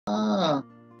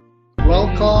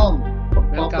welcome.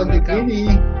 Papua New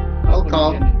Guinea.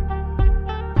 Welcome.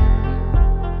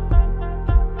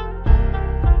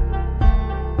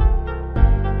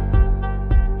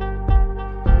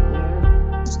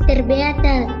 Sister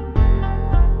Beata,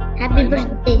 happy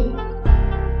birthday.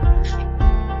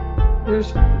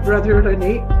 There's Brother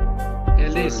Rene.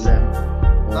 Elise.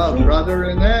 Brother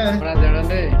Rene. Brother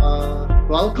Rene.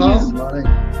 Welcome.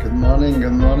 Good morning.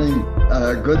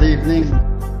 Good evening.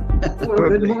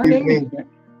 Good morning.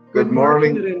 Good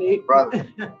morning, Rene. brother.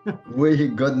 Oui,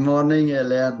 good morning,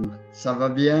 Hélène. Ça va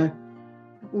bien?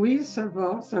 Oui, ça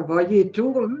va. Il est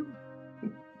tôt, hein?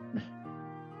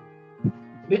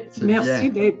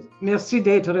 Merci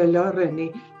d'être là,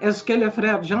 René. Est-ce que le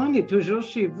frère John est toujours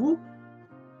chez vous?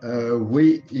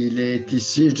 Oui, il est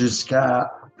ici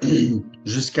jusqu'à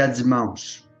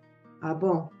dimanche. Ah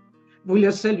bon? Vous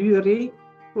le saluerez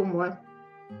pour moi?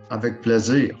 Avec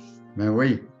plaisir. Mais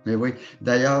oui.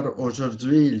 D'ailleurs,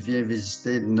 aujourd'hui, il vient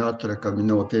visiter notre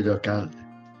communauté locale.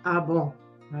 Ah bon?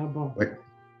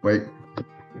 Oui.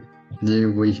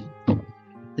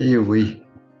 Et oui.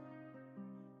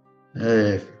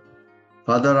 Hey,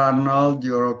 Father Arnold,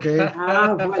 you're okay?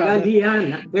 Ah, voilà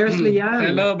Liane. There's Liane.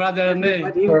 Hello, Brother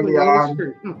Rene.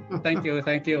 Thank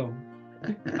you.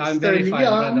 I'm very fine,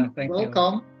 brother. Thank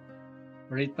welcome.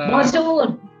 You. Rita.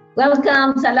 Bonjour.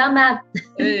 Welcome. Salamat.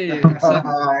 Hey,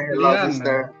 Hello,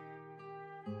 sister.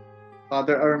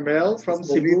 Father Armel from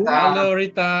Cebu. Hello,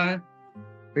 Rita.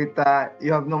 Rita,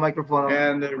 you have no microphone.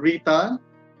 And Rita.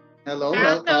 Hello,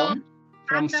 welcome.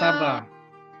 From Sabah.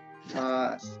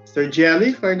 Sir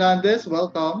Jelly Fernandez,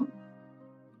 welcome.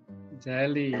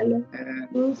 Jelly.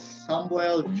 And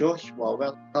Samuel Joshua,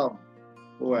 welcome.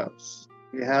 Who else?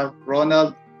 We have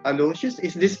Ronald Aloysius.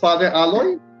 Is this Father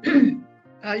Aloy?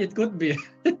 It could be.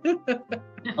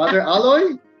 Father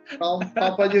Aloy from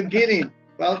Papua New Guinea,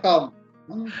 welcome.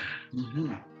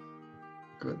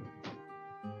 Good.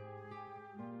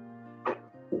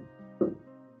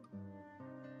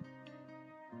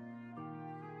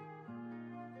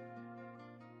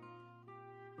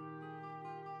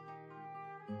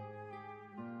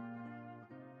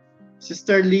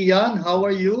 Sister Lian, how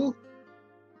are you?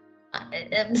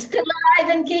 I'm still alive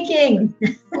and kicking.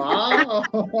 Wow.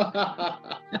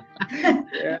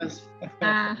 Yes.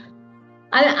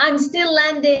 I'm still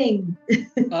landing.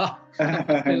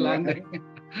 Still landing.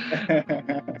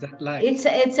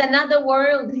 It's another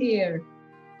world here.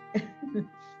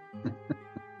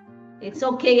 It's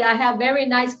okay. I have very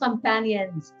nice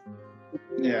companions.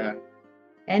 Yeah.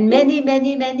 And many,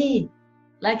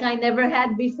 like I never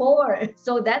had before.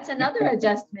 So that's another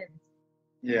adjustment.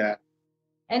 Yeah.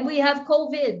 And we have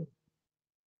COVID.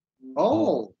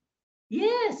 Oh.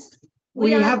 Yes.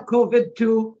 We have COVID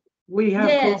too. We have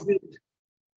COVID.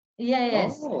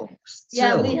 Yes. Oh,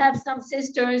 yeah, we have some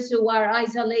sisters who are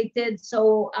isolated,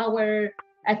 so our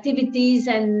activities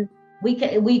and we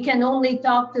can only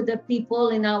talk to the people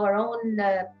in our own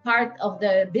part of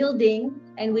the building,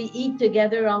 and we eat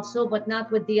together also, but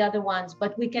not with the other ones.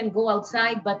 But we can go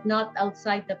outside, but not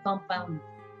outside the compound.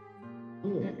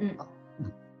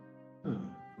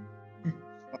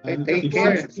 Okay, take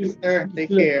care, sister. Take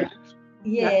care.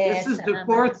 Yes. This is the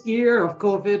 4th year of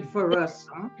COVID for us.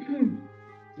 Huh?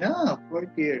 Yeah,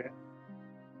 4th year.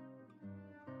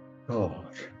 Oh.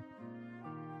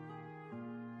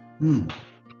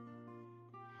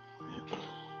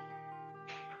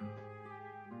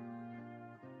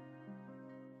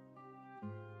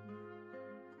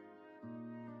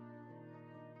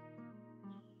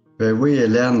 Ben oui,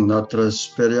 Hélène, notre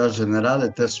supérieur général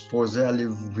était supposé aller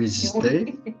vous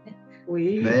visiter,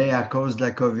 Oui. mais à cause de la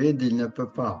COVID, il ne peut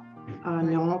pas. Ah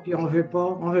non, puis on veut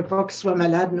pas qu'il soit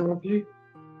malade non plus.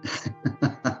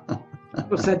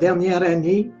 Pour sa dernière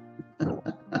année.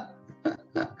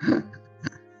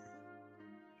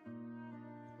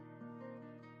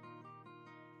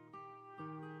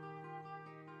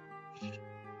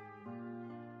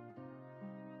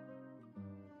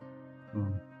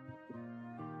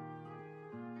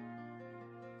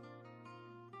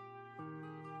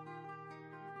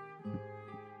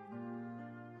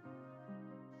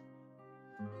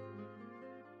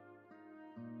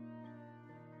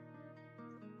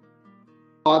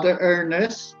 Father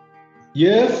Ernest.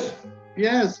 Yes.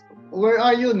 Yes. Where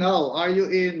are you now? Are you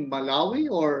in Malawi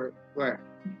or where?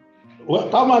 Well,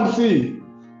 come and see.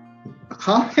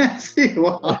 Come and see.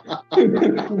 Wow.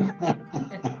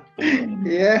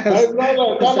 Yes. My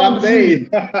brother, come Someday.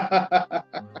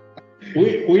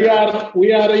 We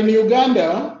are in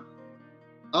Uganda.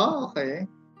 Oh, okay.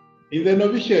 In the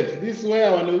novitiate. This is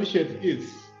where our novitiate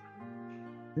is.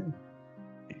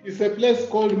 It's a place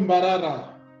called Mbarara.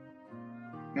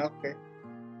 Okay.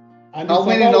 And How it's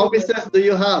many about- novices do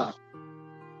you have?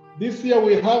 This year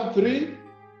we have 3,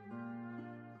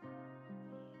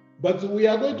 but we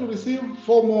are going to receive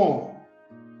 4 more.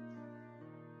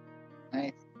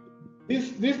 Nice.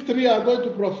 These 3 are going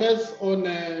to profess on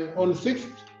 6th.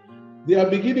 They are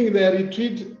beginning their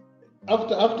retreat.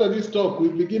 After this talk, we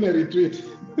begin a retreat.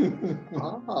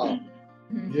 Oh,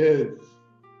 Yes.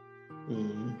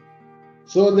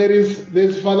 So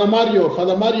there's Father Mario.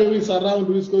 Father Mario is around,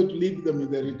 who is going to lead them in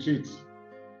the retreat.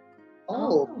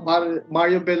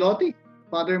 Mario Bellotti.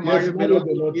 Father Mario Mario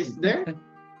Bellotti Bellotti. is there.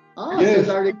 Yes. Send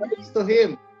our regards to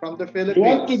him from the You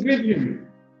want to Philippines. greet him?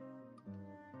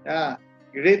 Yeah,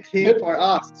 greet him for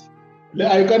us.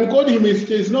 I can call him.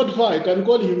 It's not far. I can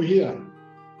call him here.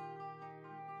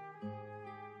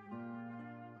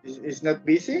 Is not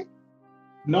busy?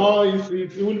 No,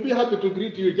 he will be happy to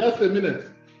greet you. Just a minute.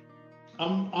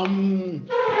 I'm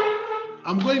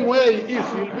going where he is.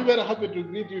 He'll be very happy to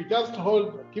greet you. Just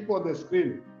keep on the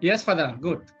screen. Yes, Father.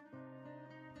 Good.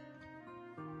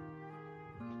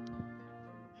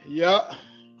 Yeah.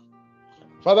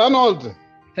 Father Arnold.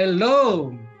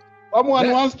 Hello.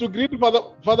 Someone wants to greet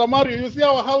Father Mario. You see,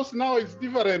 our house now is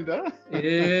different, huh?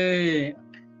 Hey,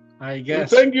 I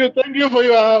guess. Thank you for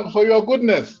your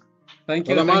goodness. Thank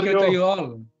you. Father Thank you to Mario. you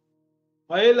all.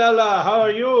 Hi, Lala. How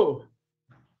are you?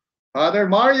 Father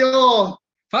Mario.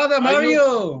 Father Are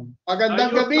Mario.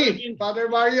 Magandang Are you gabi, turning- Father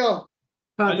Mario.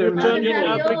 Are you Father turning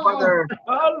Mario. Africa?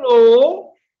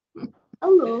 Hello.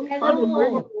 Hello.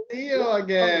 Hello. See you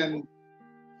again.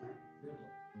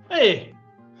 Hey,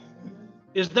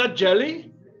 is that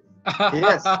Jelly?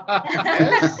 Yes.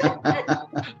 Yes.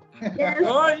 Yes.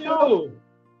 How are you?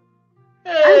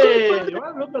 Hey,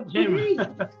 well, look at him.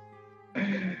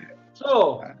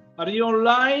 So, are you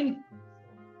online?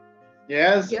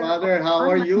 Yes, Yeah. Father. How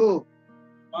are you?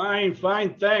 Fine,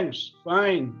 fine, thanks.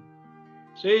 Fine.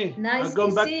 See, Nice I've gone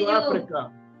to back see to you.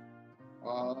 Africa.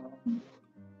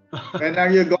 When are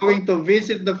you going to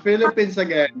visit the Philippines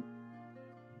again?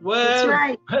 Well,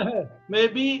 right.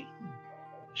 maybe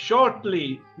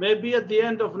shortly, maybe at the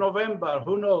end of November,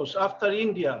 who knows, after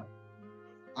India.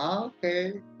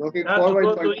 Okay. Looking I have to forward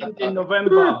go for to that. India in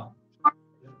November.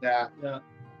 Yeah. Yeah.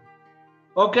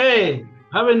 Okay.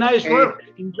 Have a nice Okay. work.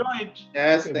 Enjoy it.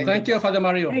 Yes. Okay, Thank you, Father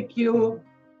Mario. Thank you.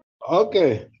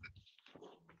 Okay.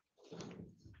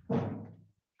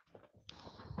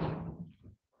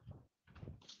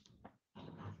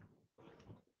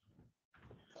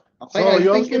 Okay. So I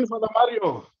you're think asking Father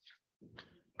Mario.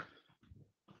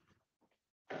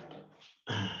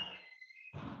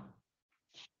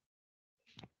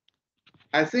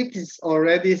 it's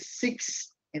already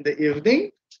 6 in the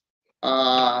evening.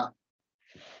 I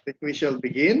think we shall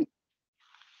begin.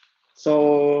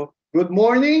 So, good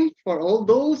morning for all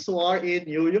those who are in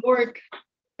New York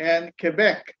and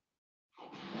Quebec.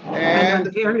 And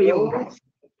Ontario.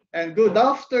 and good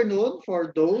afternoon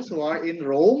for those who are in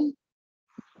Rome,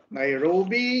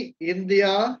 Nairobi,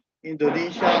 India,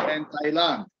 Indonesia, and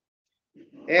Thailand.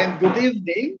 And good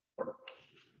evening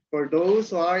for those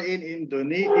who are in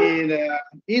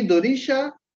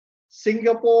Indonesia,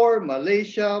 Singapore,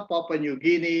 Malaysia, Papua New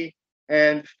Guinea,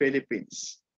 and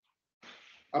Philippines.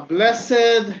 A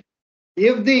blessed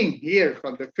evening here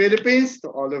from the Philippines to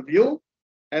all of you,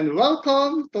 and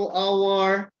welcome to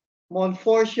our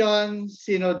Montfortian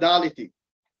Synodality,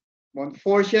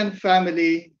 Montfortian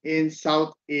family in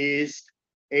Southeast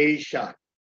Asia.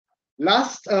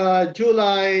 Last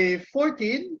July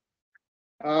 14,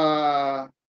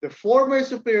 the former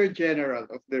Superior General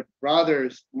of the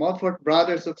Montfort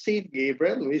Brothers of St.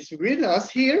 Gabriel, who is with us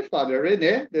here, Father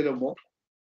Hélène LeMay,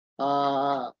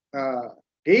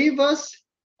 gave us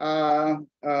a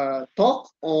talk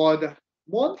on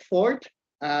Montfort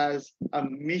as a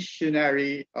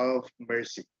missionary of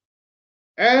mercy.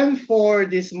 And for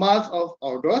this month of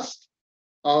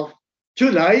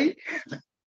July,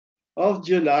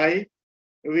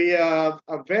 we have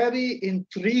a very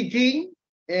intriguing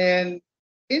and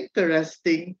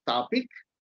interesting topic,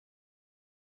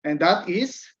 and that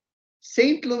is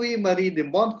Saint Louis Marie de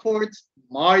Montfort's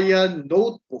Marian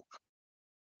Notebook,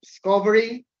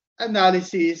 Discovery,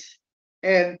 Analysis,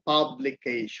 and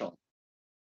Publication.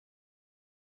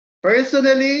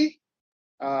 Personally,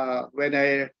 when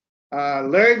I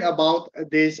learned about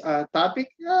this topic,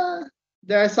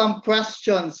 there are some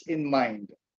questions in mind.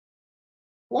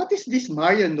 What is this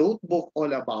Marian Notebook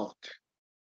all about?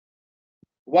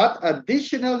 What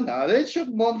additional knowledge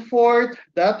of Montfort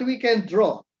that we can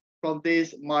draw from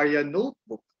this Marian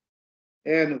Notebook?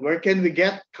 And where can we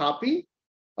get copy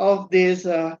of this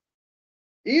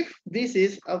if this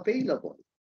is available?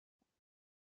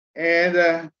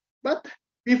 And but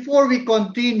before we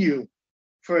continue,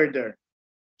 further,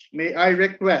 may I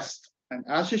request an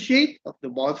associate of the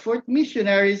Montfort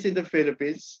missionaries in the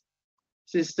Philippines,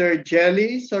 Sister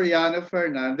Jelly Soriano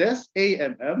Fernandez,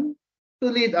 AMM, to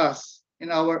lead us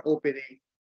in our opening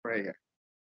prayer.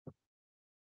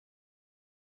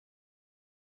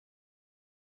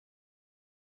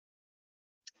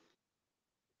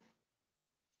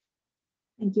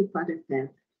 Thank you, Father Ted.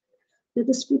 Let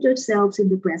us put ourselves in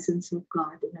the presence of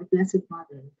God and our Blessed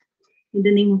Mother. In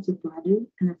the name of the Father,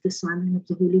 and of the Son, and of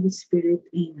the Holy Spirit.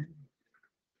 Amen.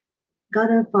 God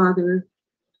our Father,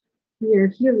 we are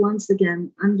here once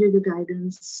again under the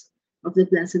guidance of the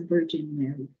Blessed Virgin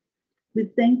Mary. We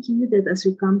thank you that as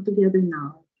we come together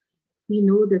now, we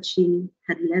know that she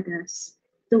had led us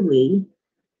the way,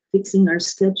 fixing our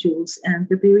schedules and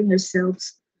preparing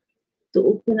ourselves to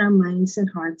open our minds and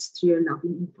hearts to your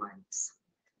loving influence.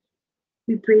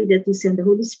 We pray that you send the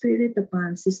Holy Spirit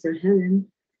upon Sister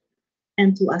Helen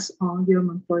and to us all, your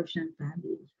Montfortian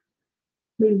family.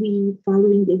 May we,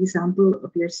 following the example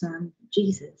of your Son,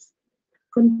 Jesus,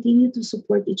 continue to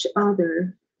support each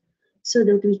other so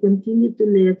that we continue to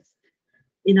live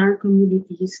in our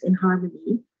communities in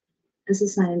harmony as a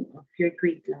sign of your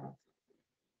great love.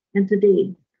 And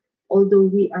today, although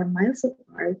we are miles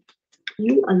apart,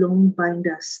 you alone bind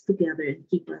us together and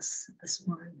keep us as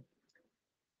one.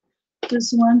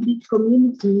 As one big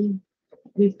community,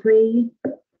 we pray,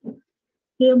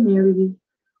 Hail Mary,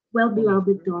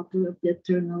 well-beloved daughter of the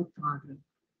Eternal Father,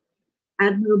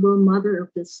 admirable Mother of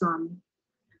the Son,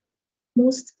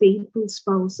 most faithful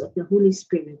spouse of the Holy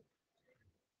Spirit,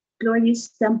 glorious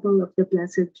temple of the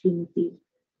Blessed Trinity.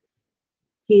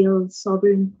 Hail,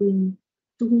 Sovereign Queen,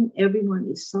 to whom everyone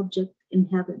is subject in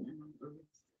heaven and on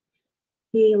earth.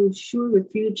 Hail, sure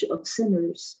refuge of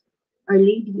sinners, Our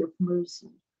Lady of Mercy,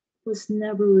 who has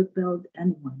never repelled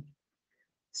anyone.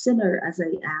 Sinner as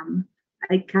I am,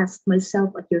 I cast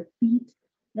myself at your feet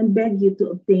and beg you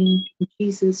to obtain from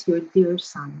Jesus, your dear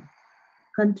Son,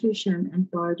 contrition and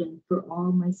pardon for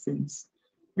all my sins,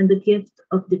 and the gift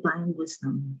of divine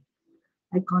wisdom.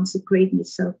 I consecrate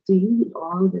myself to you with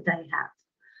all that I have.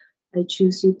 I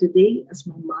choose you today as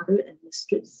my mother and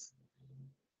mistress.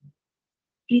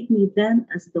 Treat me then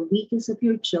as the weakest of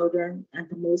your children and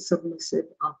the most submissive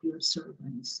of your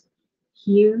servants.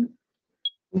 Hear,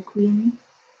 O Queen,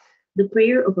 the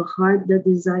prayer of a heart that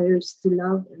desires to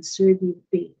love and serve you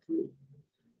faithfully.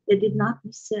 Let it not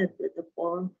be said that of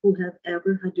all who have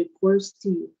ever had recourse to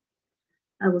you,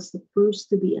 I was the first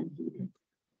to be unheeded.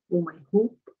 O my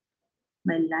hope,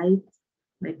 my light,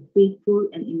 my faithful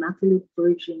and immaculate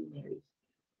Virgin Mary.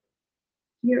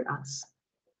 Hear us,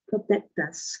 protect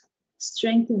us,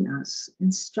 strengthen us,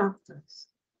 instruct us,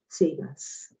 save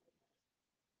us.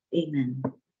 Amen.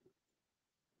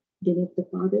 In the name of the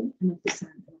Father, and of the Son,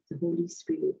 and of the Holy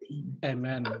Spirit.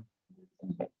 Amen. Amen.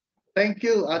 Thank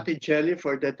you, Ate Jelly,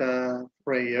 for that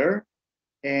prayer.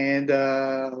 And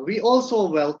we also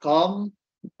welcome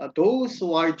those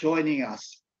who are joining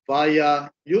us via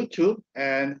YouTube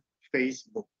and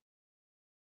Facebook.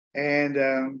 And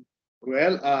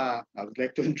I would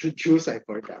like to introduce, I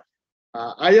forgot.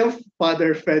 I am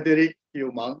Father Frederick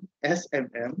Humang,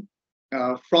 SMM,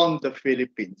 from the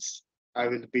Philippines. I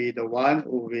will be the one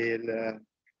who will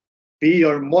be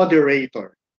your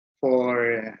moderator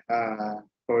for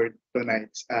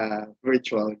tonight's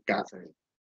virtual gathering.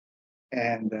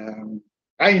 And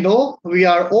I know we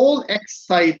are all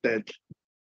excited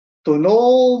to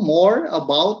know more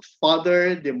about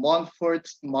Father de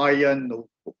Montfort's Marian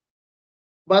notebook.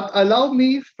 But allow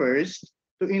me first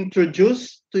to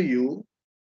introduce to you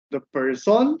the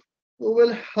person who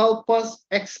will help us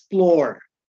explore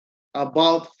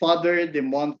about Father de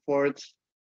Montfort's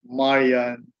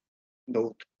Marian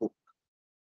notebook.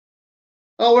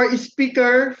 Our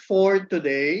speaker for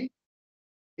today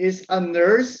is a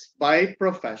nurse by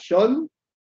profession.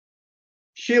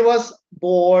 She was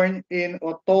born in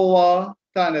Ottawa,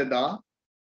 Canada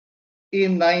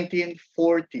in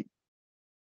 1940.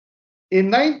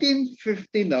 In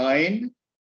 1959,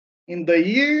 in the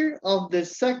year of the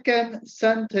second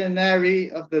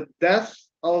centenary of the death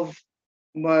of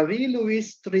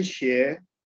Marie-Louise Trichet,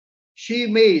 she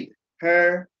made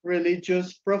her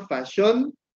religious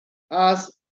profession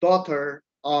as Daughter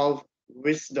of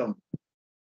Wisdom.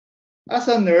 As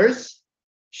a nurse,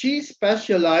 she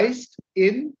specialized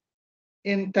in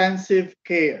intensive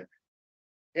care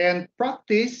and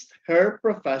practiced her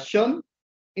profession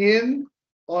in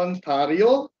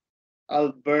Ontario,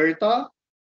 Alberta,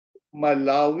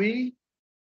 Malawi,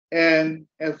 and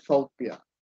Ethiopia.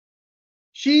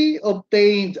 She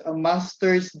obtained a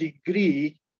master's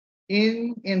degree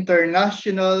in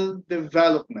international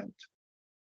development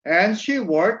and she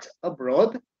worked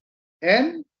abroad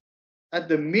and at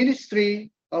the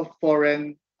Ministry of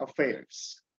Foreign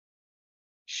Affairs.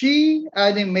 She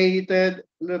animated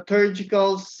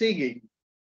liturgical singing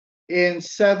in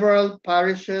several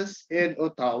parishes in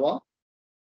Ottawa.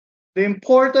 The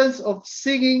importance of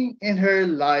singing in her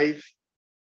life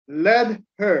led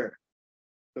her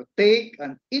to take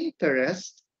an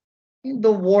interest in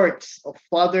the works of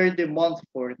Father de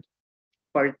Montfort,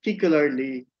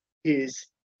 particularly his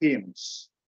hymns.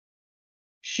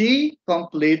 She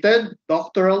completed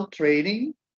doctoral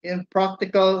training in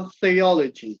practical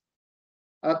theology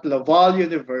at Laval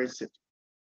University.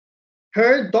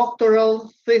 Her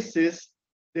doctoral thesis,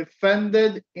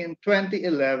 defended in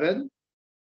 2011,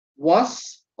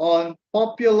 was on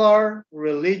popular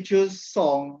religious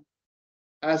song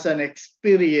as an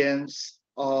experience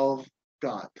of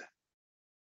God.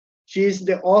 She is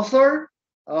the author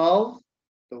of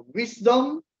The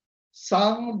Wisdom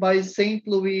sung by Saint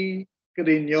Louis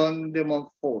Grignon de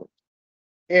Montfort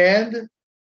and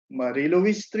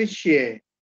Marie-Louise Trichet,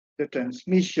 The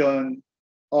Transmission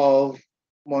of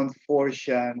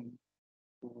Montfortian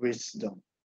Wisdom.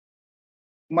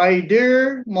 My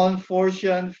dear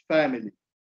Montfortian family,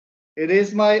 it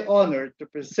is my honor to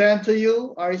present to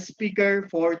you our speaker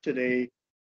for today,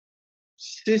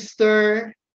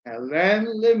 Sister Hélène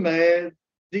LeMay,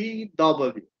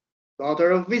 D.W.,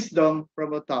 Daughter of Wisdom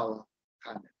from Ottawa,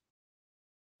 Canada.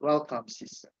 Welcome,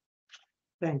 Sister.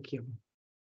 Thank you.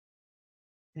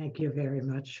 Thank you very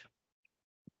much.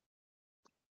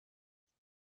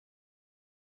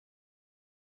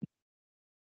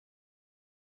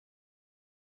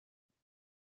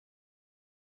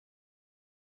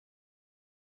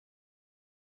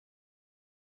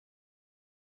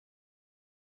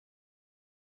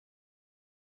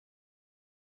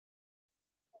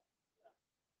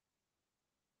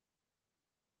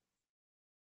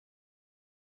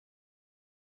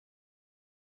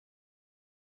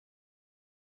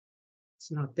 It's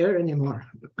not there anymore.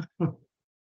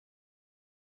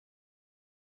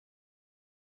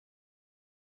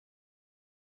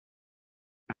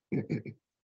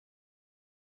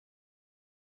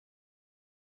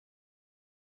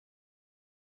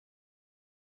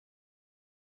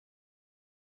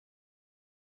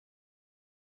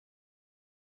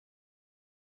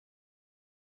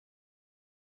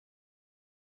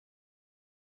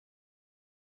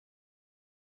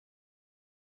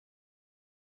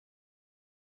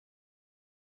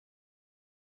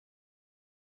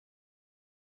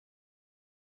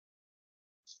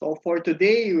 So for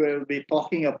today, we'll be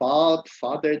talking about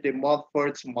Father de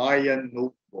Montfort's Marian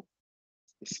notebook,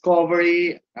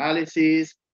 discovery,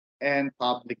 analysis, and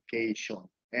publication.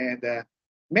 And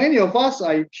many of us,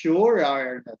 I'm sure,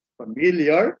 are not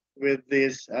familiar with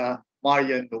this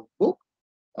Marian notebook.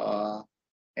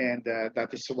 And that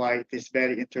is why it is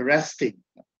very interesting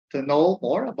to know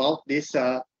more about this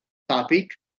topic.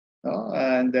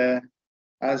 And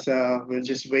as we're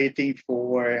just waiting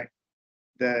for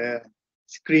the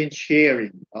screen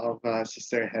sharing of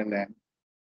Sister Hélène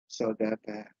so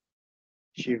that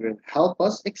she will help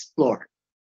us explore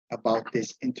about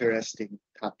this interesting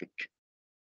topic.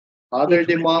 Father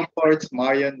de Montfort's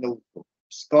Marian notebook,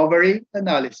 discovery,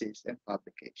 analysis, and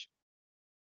publication.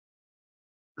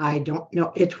 I don't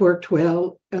know. It worked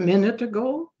well a minute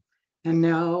ago, and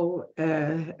now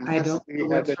I don't know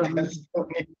what's wrong.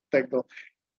 Okay,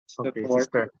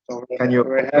 Sister, so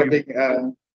we're having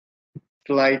a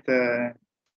slight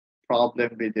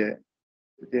problem with the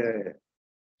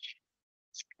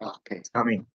okay.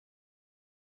 Coming.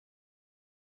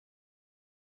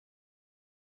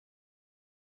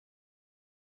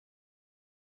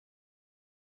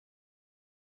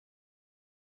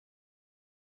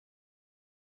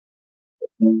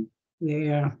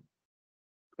 Yeah.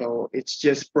 So it's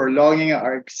just prolonging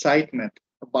our excitement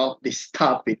about this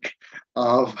topic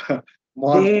of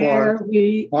Montfort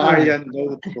Marian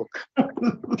notebook.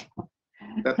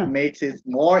 That makes it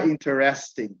more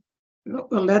interesting.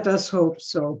 Well, let us hope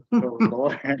so.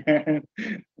 More.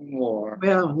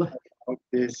 Well,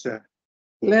 this.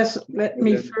 Let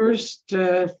me first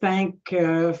thank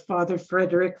Father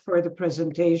Frederick for the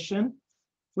presentation,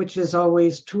 which is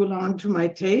always too long to my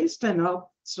taste, and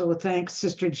also thank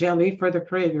Sister Jelly for the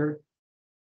prayer.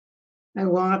 I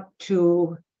want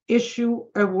to issue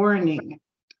a warning.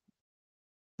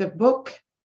 The book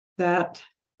that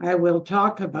I will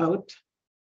talk about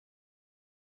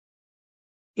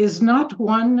is not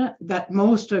one that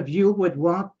most of you would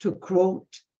want to quote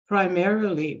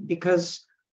primarily, because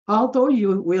although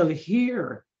you will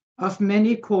hear of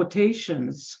many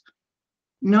quotations,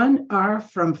 none are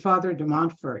from Father de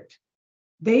Montfort.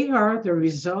 They are the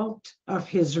result of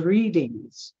his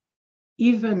readings.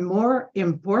 Even more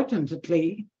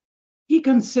importantly, he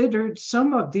considered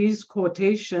some of these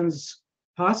quotations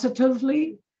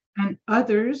positively and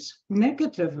others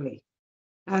negatively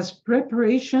as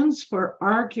preparations for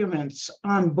arguments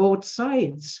on both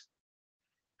sides.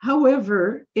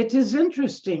 However, it is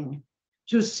interesting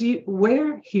to see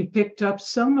where he picked up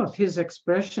some of his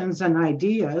expressions and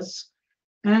ideas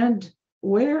and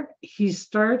where he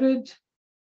started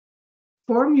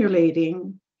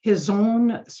formulating his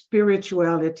own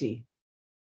spirituality.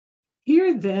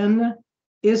 Here then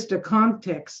is the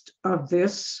context of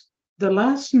this, the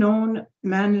last known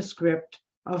manuscript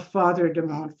of Father de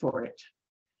Montfort.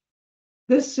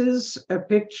 This is a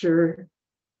picture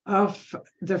of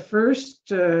the first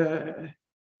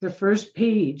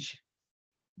page.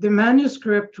 The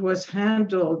manuscript was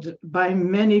handled by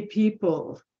many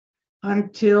people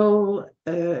until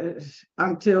the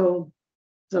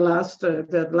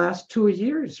last 2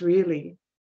 years, really,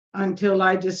 until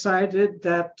I decided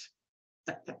that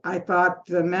I thought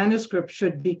the manuscript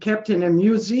should be kept in a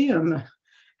museum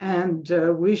and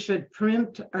we should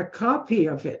print a copy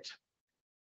of it.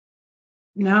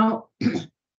 Now,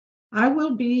 I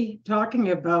will be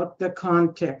talking about the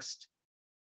context.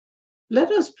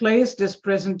 Let us place this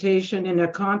presentation in a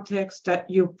context that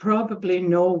you probably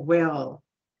know well,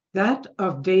 that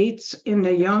of dates in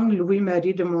the young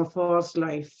Louis-Marie de Montfort's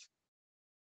life.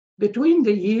 Between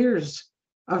the years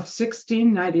of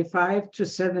 1695 to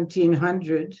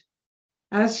 1700,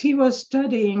 as he was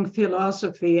studying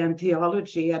philosophy and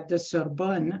theology at the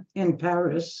Sorbonne in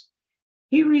Paris,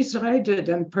 he resided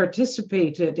and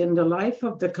participated in the life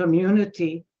of the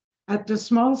community at the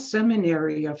small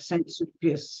seminary of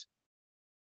Saint-Sulpice.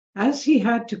 As he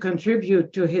had to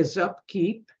contribute to his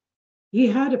upkeep, he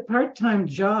had a part-time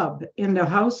job in the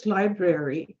house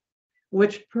library,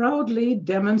 which proudly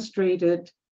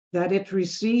demonstrated that it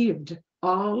received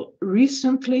all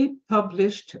recently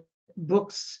published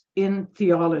books in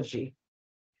theology.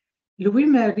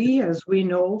 Louis-Marie, as we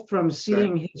know from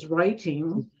seeing his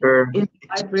writing in the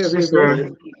library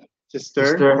registry.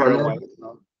 Sister, for a while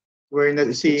now. We're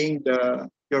not seeing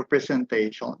your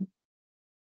presentation,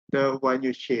 the one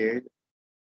you shared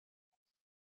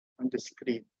on the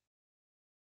screen.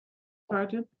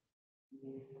 Pardon?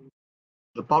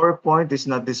 The PowerPoint is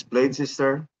not displayed,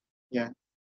 sister. Yeah.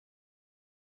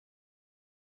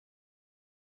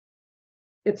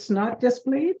 It's not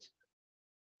displayed?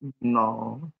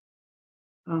 No.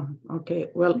 Oh, okay.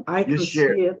 Well, I can see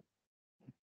share. it.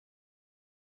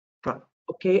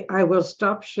 Okay, I will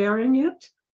stop sharing it,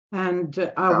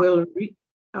 and I will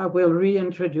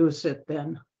reintroduce it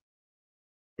then.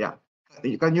 Yeah.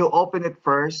 Can you open it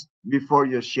first before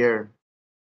you share?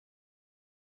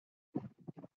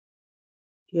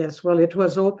 Yes, well, it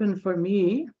was open for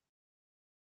me.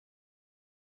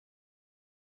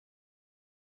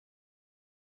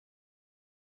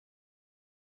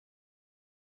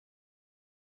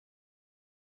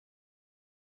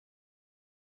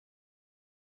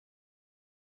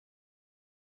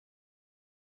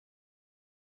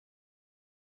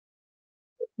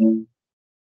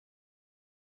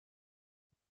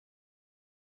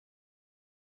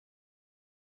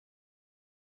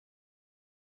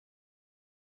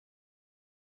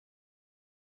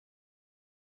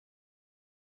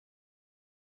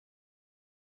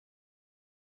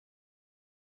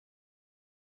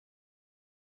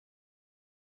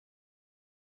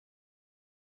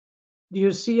 Do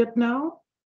you see it now?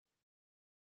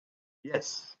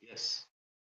 Yes, yes.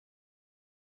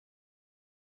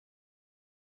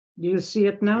 Do you see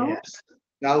it now? Yes.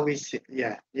 Now we see.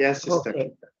 Yeah. Yes, sister.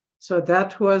 Okay. So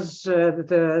that was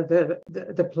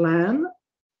the plan.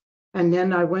 And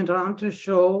then I went on to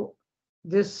show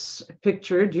this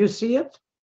picture. Do you see it?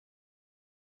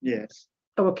 Yes.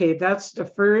 Okay, that's the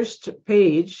first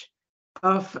page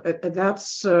of,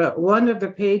 that's one of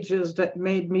the pages that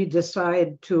made me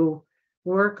decide to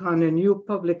work on a new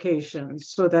publication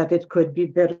so that it could be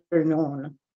better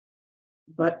known.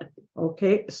 But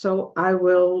okay, so I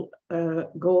will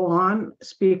go on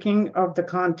speaking of the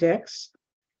context.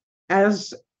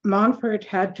 As Montfort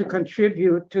had to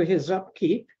contribute to his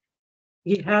upkeep,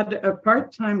 he had a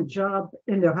part-time job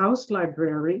in the house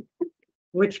library,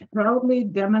 which proudly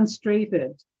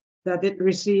demonstrated that it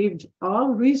received all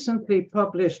recently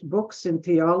published books in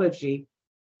theology.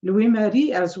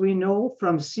 Louis-Marie, as we know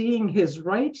from seeing his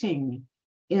writing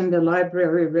in the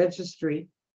library registry,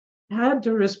 had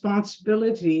the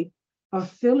responsibility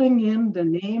of filling in the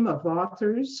name of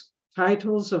authors,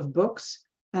 titles of books,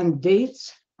 and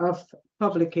dates of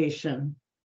publication.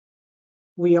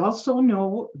 We also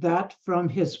know that from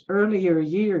his earlier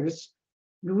years,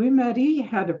 Louis-Marie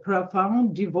had a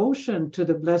profound devotion to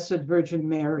the Blessed Virgin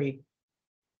Mary.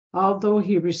 Although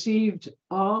he received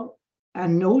all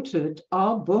and noted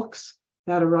all books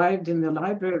that arrived in the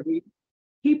library,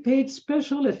 he paid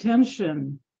special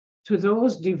attention to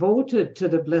those devoted to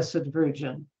the Blessed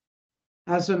Virgin.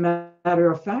 As a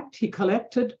matter of fact, he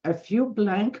collected a few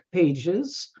blank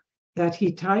pages that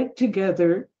he tied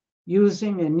together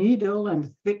using a needle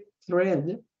and thick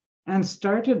thread and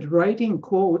started writing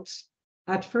quotes,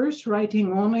 at first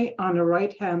writing only on the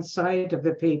right-hand side of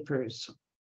the papers.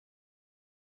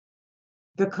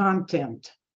 The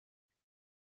content.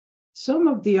 Some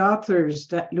of the authors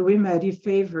that Louis-Marie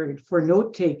favored for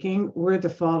note-taking were the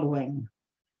following.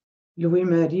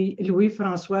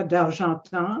 Louis-François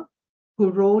d'Argentan, who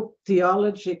wrote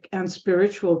theologic and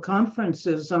spiritual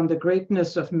conferences on the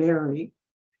greatness of Mary.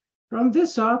 From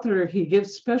this author, he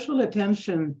gives special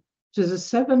attention to the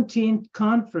 17th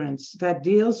conference that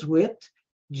deals with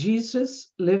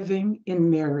Jesus living in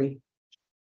Mary.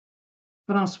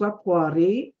 François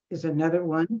Poiré is another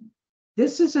one.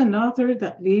 This is an author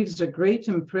that leaves a great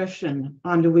impression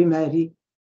on Louis-Marie,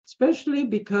 especially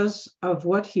because of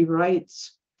what he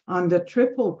writes on the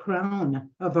triple crown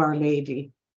of Our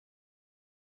Lady.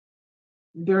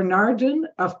 Bernardin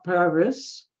of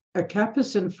Paris, a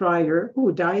Capucin friar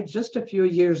who died just a few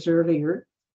years earlier,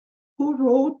 who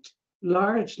wrote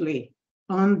largely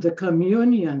on the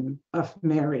communion of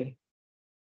Mary.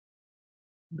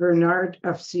 Bernard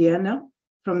of Siena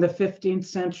from the 15th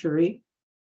century,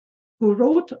 who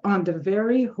wrote on the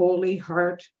very holy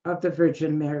heart of the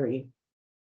Virgin Mary.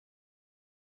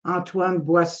 Antoine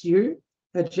Boissieu,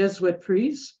 a Jesuit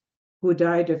priest who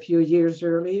died a few years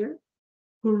earlier,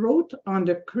 who wrote on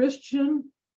the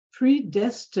Christian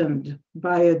predestined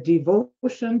by a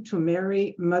devotion to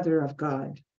Mary, Mother of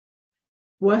God.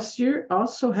 Boissieu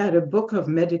also had a book of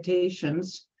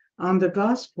meditations on the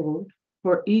gospel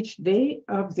for each day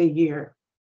of the year.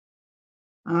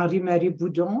 Henri-Marie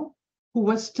Boudon, who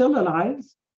was still alive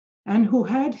and who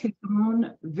had his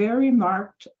own very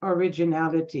marked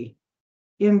originality,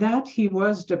 in that he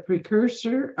was the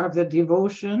precursor of the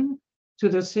devotion to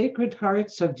the Sacred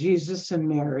Hearts of Jesus and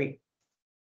Mary.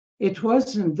 It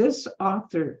was in this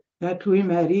author that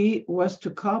Louis-Marie was to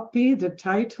copy the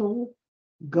title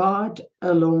God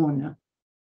Alone,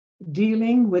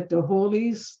 dealing with the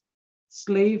holy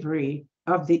slavery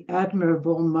of the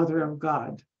admirable Mother of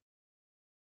God.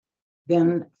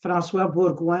 Then François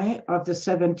Bourgoin of the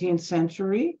 17th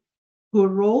century, who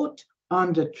wrote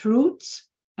on the truths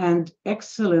and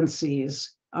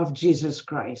excellencies of Jesus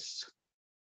Christ.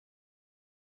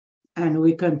 And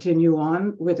we continue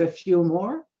on with a few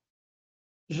more.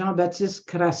 Jean-Baptiste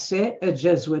Crasset, a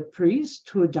Jesuit priest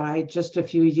who died just a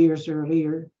few years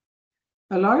earlier.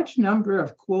 A large number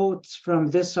of quotes from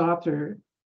this author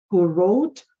who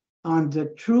wrote on the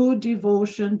true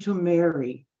devotion to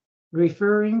Mary,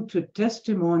 referring to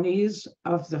testimonies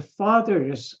of the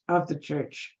fathers of the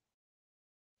church.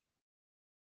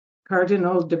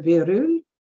 Cardinal de Bérulle,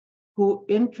 who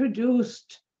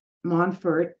introduced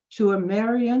Montfort to a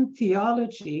Marian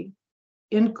theology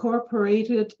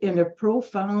incorporated in a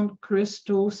profound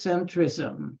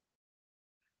Christocentrism.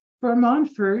 For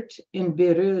Montfort in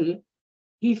Bérulle,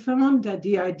 he found that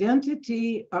the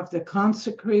identity of the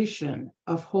consecration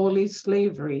of holy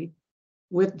slavery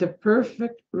with the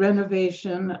perfect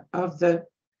renovation of the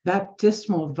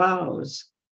baptismal vows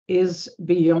is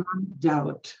beyond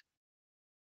doubt.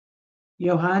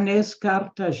 Johannes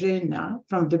Cartagena,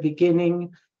 from the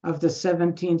beginning of the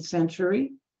 17th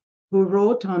century, who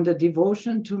wrote on the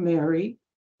devotion to Mary,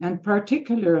 and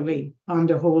particularly on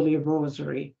the Holy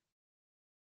Rosary.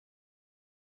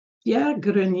 Pierre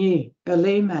Grenier, a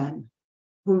layman,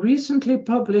 who recently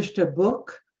published a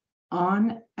book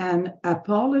on an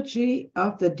apology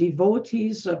of the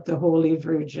devotees of the Holy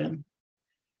Virgin.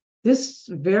 This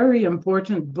very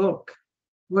important book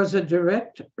was a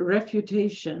direct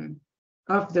refutation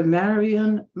of the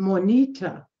Marian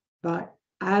Monita by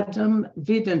Adam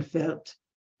Wiedenfeld,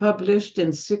 published in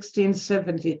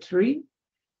 1673,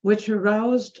 which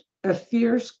aroused a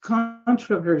fierce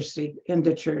controversy in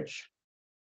the church.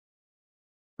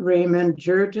 Raymond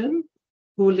Jordan,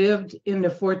 who lived in the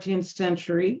 14th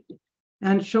century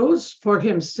and chose for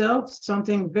himself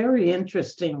something very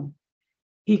interesting.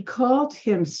 He called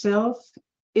himself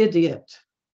idiot.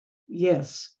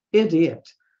 Yes, idiot.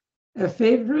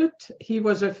 He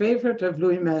was a favorite of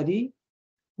Louis-Marie,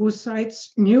 who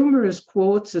cites numerous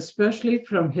quotes, especially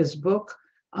from his book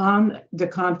on the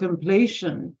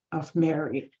contemplation of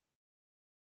Mary.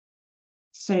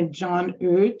 Saint John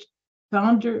Eudes,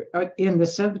 founder in the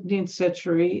 17th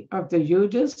century of the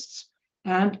Eudists,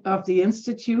 and of the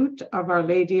Institute of Our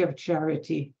Lady of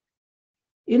Charity.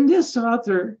 In this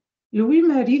author,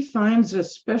 Louis-Marie finds a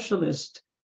specialist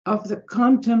of the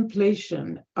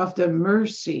contemplation of the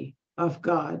mercy of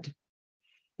God.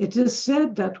 It is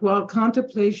said that while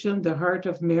contemplating the heart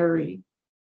of Mary,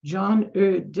 John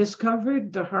Eudes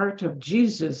discovered the heart of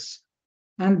Jesus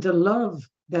and the love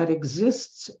that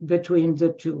exists between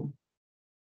the two.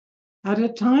 At a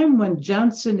time when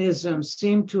Jansenism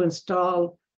seemed to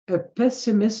install a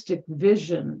pessimistic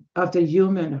vision of the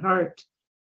human heart,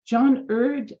 John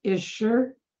Eudes is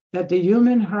sure that the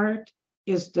human heart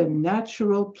is the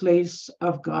natural place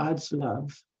of God's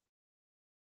love.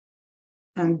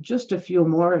 And just a few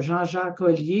more, Jean-Jacques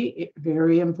Ollier, a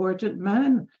very important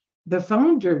man, the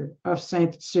founder of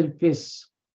Saint-Sulpice.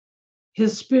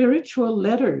 His spiritual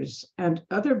letters and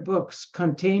other books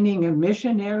containing a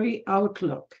missionary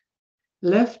outlook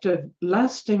left a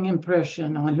lasting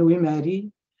impression on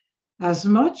Louis-Marie, as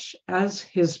much as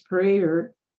his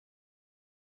prayer,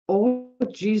 "O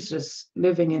Jesus,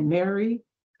 living in Mary,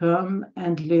 come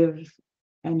and live,"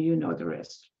 and you know the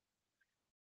rest.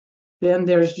 Then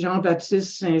there's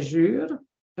Jean-Baptiste Saint-Jure,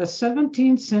 a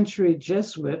 17th century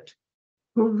Jesuit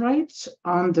who writes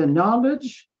on the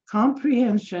knowledge,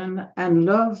 comprehension, and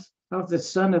love of the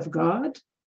Son of God,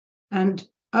 and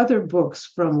other books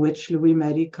from which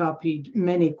Louis-Marie copied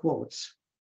many quotes.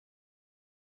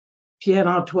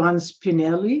 Pierre-Antoine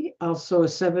Spinelli, also a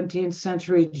 17th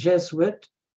century Jesuit,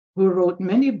 who wrote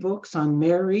many books on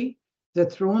Mary, the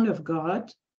throne of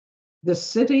God, the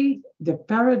city, the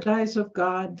paradise of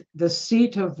God, the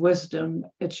seat of wisdom,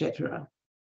 etc.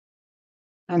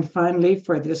 And finally,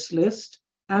 for this list,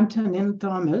 Antonin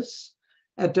Thomas,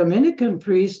 a Dominican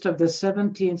priest of the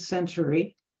 17th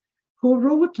century, who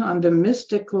wrote on the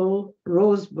mystical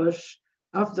rosebush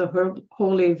of the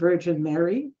Holy Virgin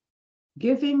Mary,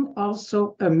 giving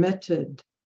also a method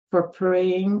for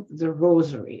praying the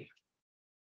rosary.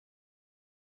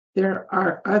 There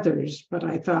are others, but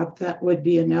I thought that would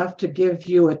be enough to give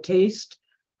you a taste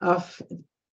of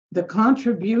the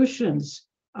contributions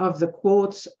of the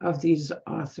quotes of these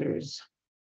authors.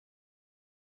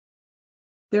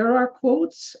 There are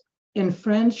quotes in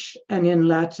French and in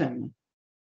Latin.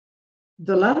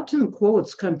 The Latin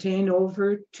quotes contain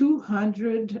over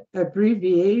 200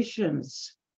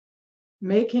 abbreviations,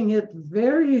 making it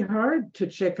very hard to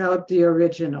check out the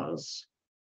originals.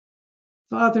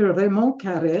 Father Raymond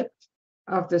Carrette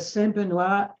of the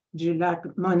Saint-Benoît du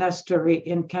Lac Monastery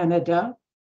in Canada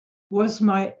was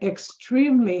my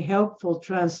extremely helpful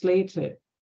translator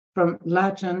from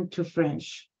Latin to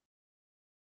French.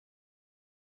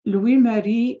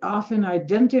 Louis-Marie often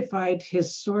identified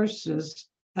his sources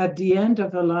at the end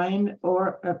of a line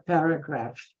or a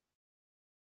paragraph.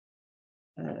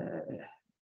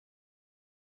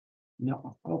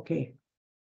 No, okay.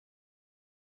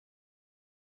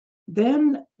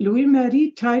 Then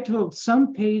Louis-Marie titled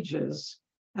some pages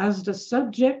as the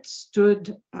subject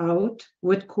stood out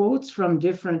with quotes from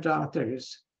different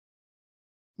authors.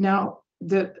 Now,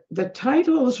 the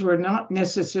titles were not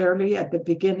necessarily at the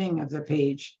beginning of the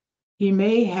page. He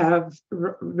may have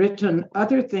written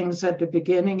other things at the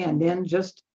beginning and then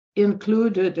just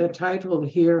included a title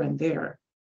here and there.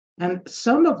 And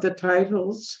some of the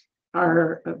titles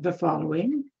are the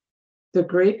following: The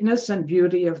Greatness and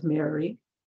Beauty of Mary,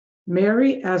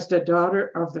 Mary as the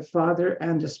daughter of the Father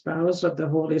and the spouse of the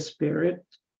Holy Spirit.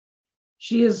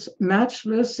 She is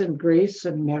matchless in grace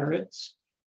and merits.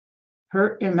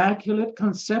 Her Immaculate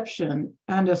Conception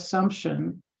and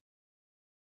Assumption,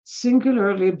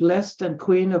 singularly blessed and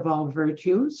Queen of all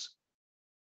virtues.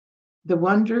 The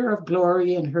wonder of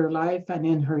glory in her life and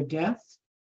in her death.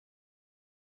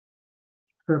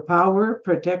 Her power,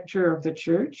 protector of the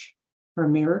Church, her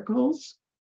miracles,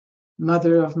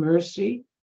 Mother of Mercy,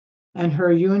 and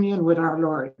her union with our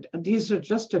Lord. And these are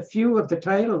just a few of the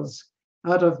titles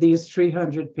out of these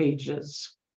 300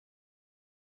 pages.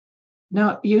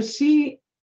 Now, you see,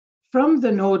 from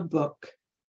the notebook,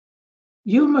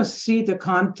 you must see the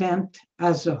content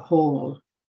as a whole,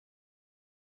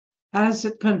 as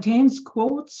it contains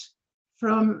quotes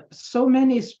from so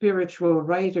many spiritual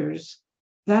writers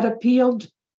that appealed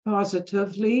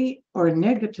positively or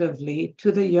negatively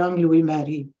to the young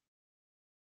Louis-Marie.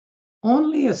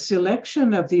 Only a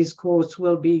selection of these quotes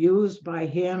will be used by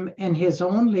him in his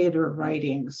own later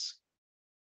writings,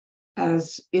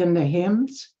 as in the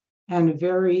hymns and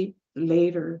very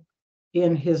later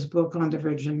in his book on the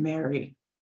Virgin Mary.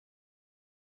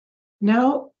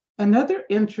 Now, another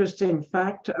interesting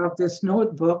fact of this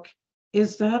notebook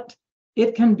is that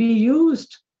it can be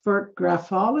used for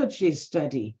graphology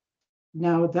study.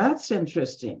 Now, that's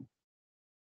interesting.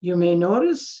 You may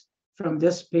notice from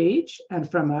this page and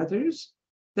from others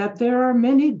that there are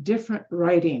many different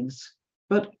writings,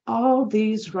 but all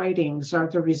these writings are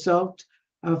the result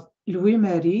of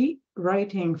Louis-Marie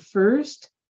writing first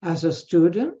as a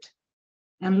student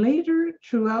and later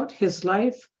throughout his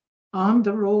life on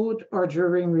the road or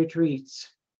during retreats.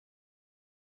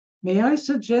 May I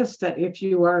suggest that if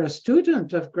you are a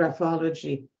student of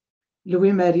graphology,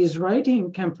 Louis-Marie's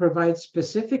writing can provide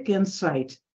specific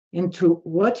insight into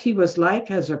what he was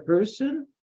like as a person,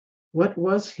 what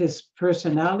was his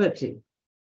personality.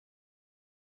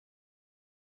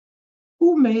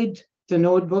 Who made the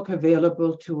notebook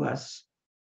available to us?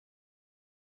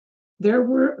 There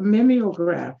were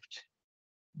mimeographed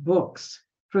books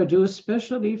produced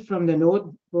specially from the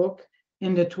notebook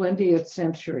in the 20th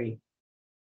century.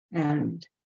 And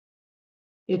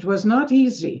it was not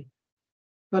easy,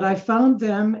 but I found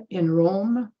them in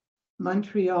Rome,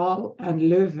 Montreal, and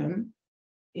Leuven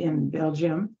in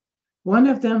Belgium, one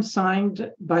of them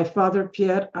signed by Father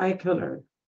Pierre Eicheler,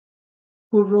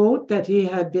 who wrote that he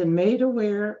had been made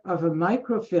aware of a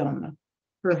microfilm,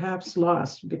 perhaps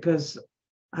lost because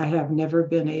I have never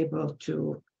been able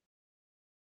to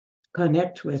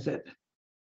connect with it.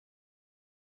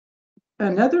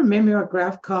 Another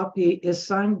mimeograph copy is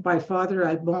signed by Father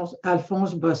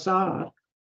Alphonse Bossard,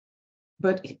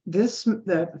 but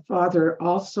the father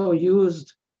also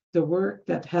used the work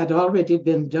that had already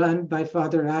been done by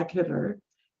Father Eicheler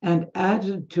and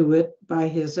added to it by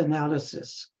his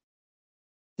analysis.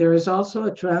 There is also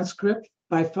a transcript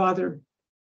by Father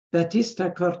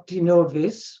Battista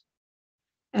Cortinovis,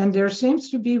 and there seems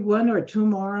to be one or two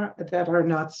more that are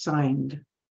not signed.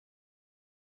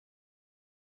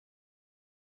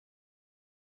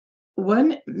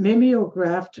 One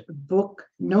mimeographed book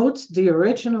notes the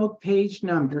original page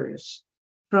numbers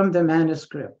from the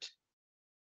manuscript.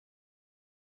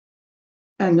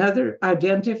 Another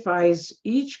identifies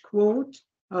each quote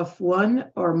of one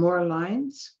or more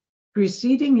lines,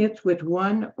 preceding it with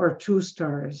 1 or 2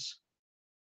 stars.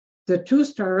 The 2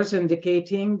 stars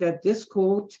indicating that this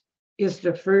quote is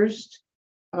the first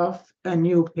of a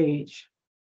new page.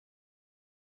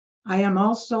 I am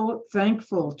also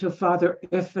thankful to Father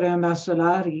Ephraim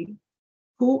Asolari,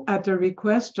 who, at the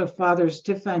request of Father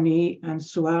Stefani and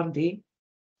Suardi,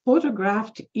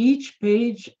 photographed each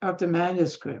page of the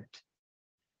manuscript.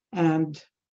 And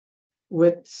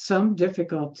with some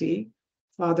difficulty,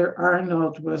 Father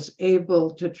Arnold was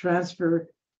able to transfer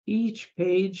each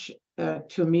page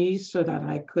to me so that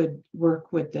I could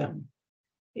work with them.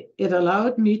 It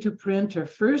allowed me to print a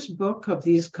first book of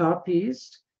these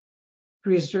copies,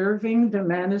 preserving the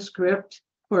manuscript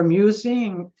for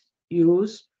museum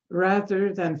use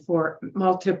rather than for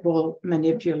multiple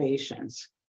manipulations.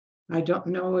 I don't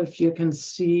know if you can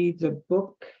see the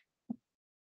book.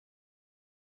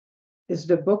 Is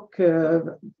the book,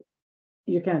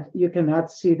 you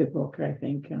cannot see the book, I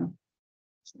think. Anyway,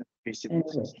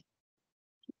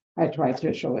 I tried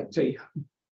to show it to you.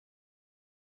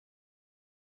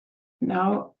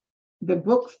 Now, the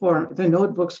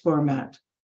notebook's format.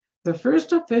 The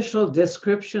first official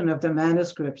description of the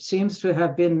manuscript seems to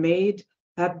have been made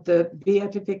at the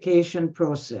beatification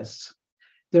process.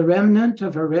 The remnant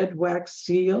of a red wax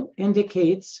seal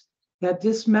indicates that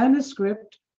this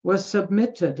manuscript was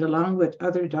submitted along with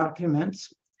other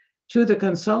documents to the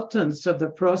consultants of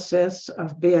the process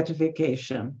of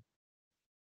beatification.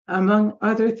 Among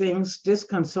other things, this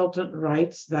consultant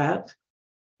writes that,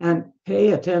 and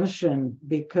pay attention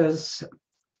because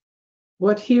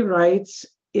what he writes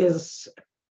is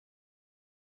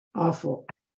awful.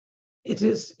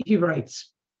 He writes,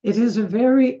 it is a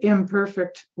very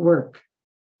imperfect work,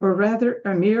 or rather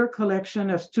a mere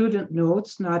collection of student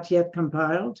notes not yet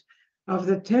compiled of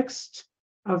the text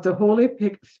of the Holy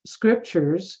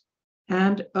Scriptures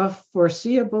and of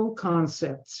foreseeable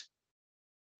concepts.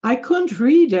 I couldn't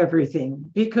read everything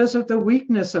because of the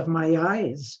weakness of my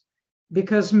eyes,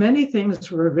 because many things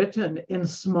were written in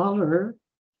smaller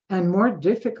and more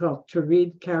difficult to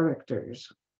read characters.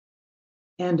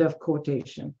 End of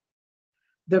quotation.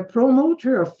 The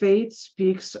promoter of faith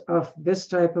speaks of this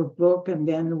type of book, and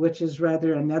then, which is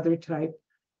rather another type,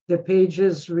 the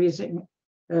pages reaching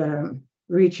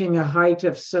a height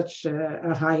of such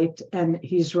a height, and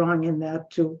he's wrong in that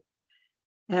too.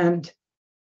 And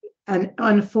an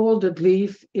unfolded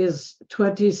leaf is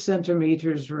 20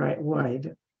 centimeters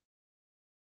wide.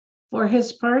 For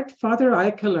his part, Father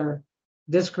Eicheler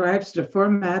describes the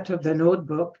format of the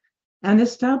notebook and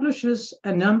establishes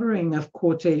a numbering of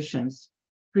quotations,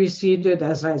 preceded,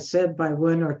 as I said, by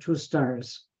 1 or 2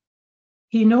 stars.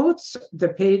 He notes the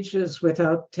pages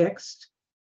without text,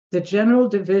 the general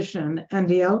division, and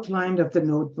the outline of the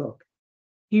notebook.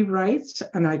 He writes,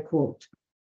 and I quote,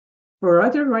 "For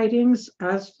other writings,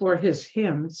 as for his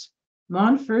hymns,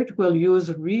 Montfort will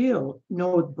use real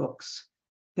notebooks,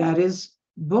 that is,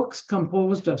 books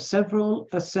composed of several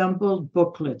assembled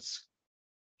booklets.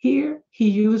 Here he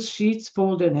used sheets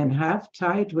folded in half,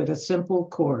 tied with a simple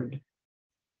cord.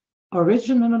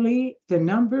 Originally, the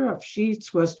number of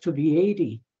sheets was to be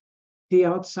 80, the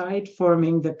outside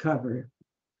forming the cover.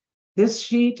 This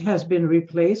sheet has been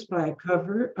replaced by a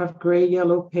cover of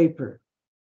gray-yellow paper.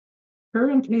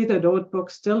 Currently, the notebook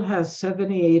still has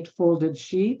 78 folded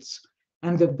sheets,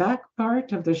 and the back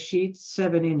part of the sheet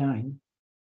 79.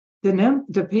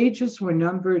 The pages were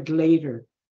numbered later.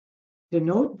 The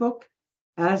notebook,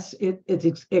 as it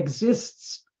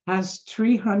exists, has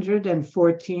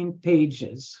 314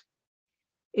 pages.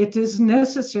 It is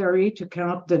necessary to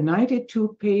count the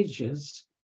 92 pages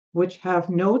which have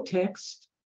no text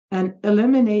and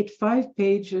eliminate 5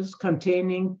 pages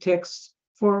containing text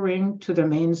referring to the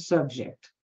main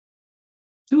subject.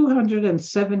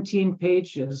 217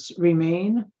 pages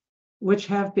remain, which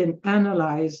have been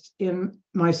analyzed in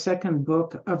my second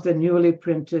book of the newly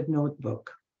printed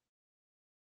notebook.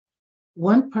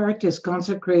 One part is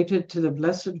consecrated to the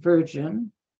Blessed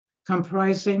Virgin,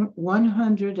 comprising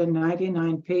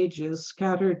 199 pages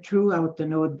scattered throughout the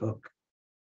notebook.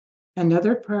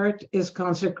 Another part is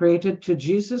consecrated to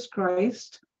Jesus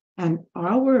Christ and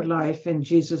our life in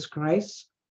Jesus Christ,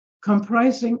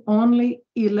 comprising only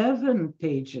 11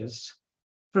 pages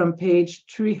from page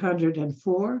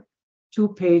 304 to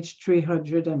page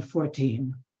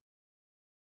 314.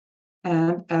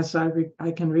 And as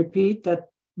I can repeat that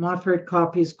Montfort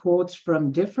copies quotes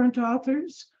from different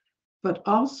authors, but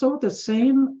also the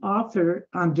same author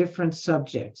on different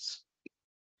subjects.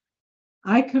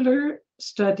 Eichler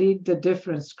studied the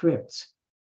different scripts.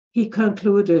 He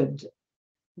concluded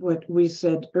what we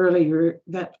said earlier,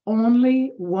 that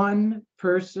only one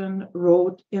person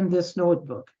wrote in this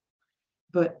notebook.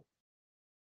 But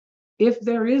if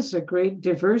there is a great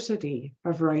diversity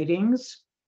of writings,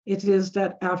 it is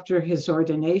that after his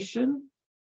ordination,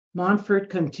 Montfort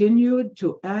continued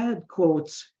to add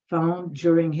quotes found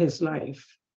during his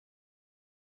life.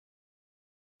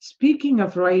 Speaking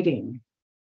of writing,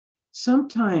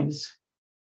 sometimes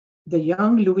the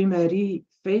young Louis-Marie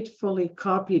faithfully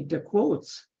copied the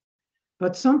quotes,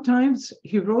 but sometimes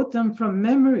he wrote them from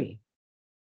memory.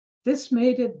 This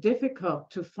made it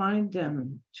difficult to find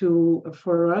them,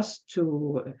 for us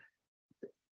to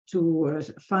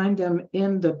find them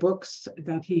in the books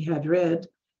that he had read,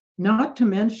 not to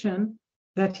mention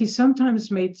that he sometimes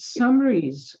made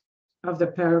summaries of the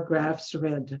paragraphs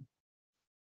read.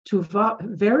 To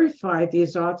verify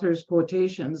these authors'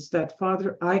 quotations that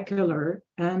Father Eichler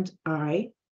and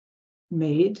I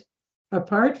made,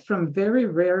 apart from very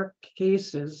rare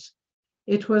cases,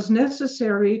 it was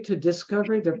necessary to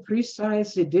discover the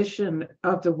precise edition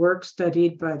of the work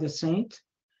studied by the saint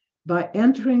by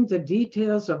entering the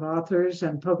details of authors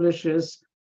and publishers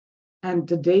and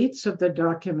the dates of the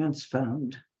documents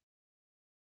found.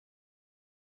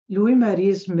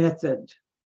 Louis-Marie's method.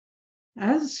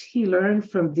 As he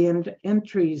learned from the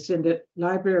entries in the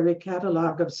library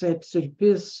catalogue of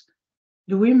Saint-Sulpice,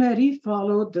 Louis-Marie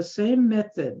followed the same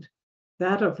method,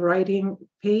 that of writing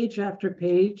page after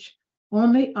page,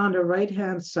 only on the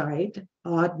right-hand side,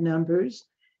 odd numbers,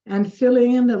 and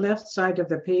filling in the left side of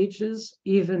the pages,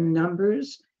 even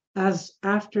numbers, as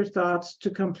afterthoughts to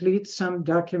complete some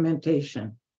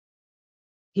documentation.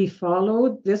 He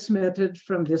followed this method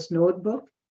from this notebook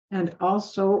and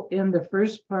also in the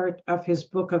first part of his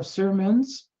book of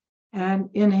sermons and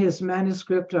in his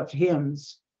manuscript of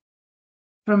hymns.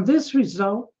 From this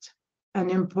result, an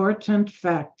important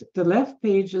fact, the left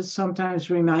pages sometimes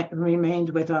remained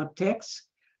without text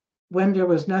when there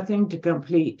was nothing to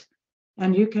complete.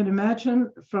 And you can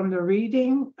imagine from the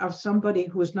reading of somebody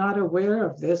who's not aware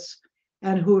of this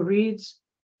and who reads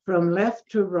from left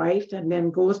to right and then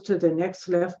goes to the next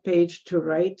left page to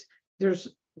right,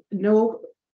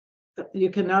 you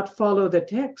cannot follow the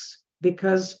text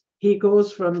because he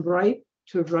goes from right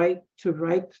to right to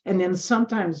right and then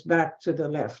sometimes back to the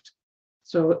left.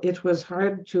 So it was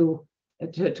hard to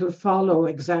follow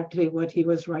exactly what he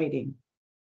was writing.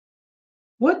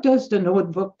 What does the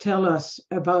notebook tell us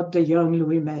about the young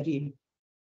Louis-Marie?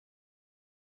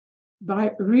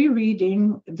 By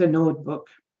rereading the notebook,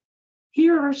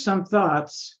 here are some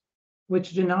thoughts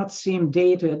which do not seem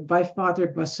dated by Father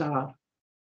Bassard,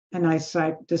 and I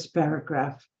cite this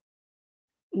paragraph.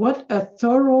 What a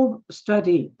thorough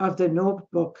study of the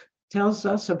notebook tells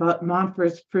us about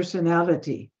Montfort's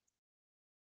personality,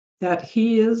 that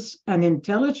he is an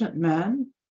intelligent man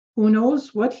who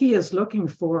knows what he is looking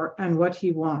for and what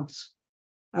he wants.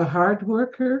 a hard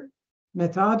worker,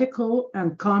 methodical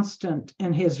and constant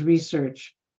in his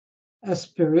research, a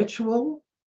spiritual,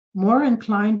 more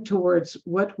inclined towards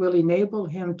what will enable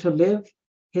him to live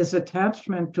his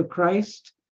attachment to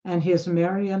Christ and his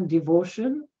Marian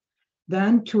devotion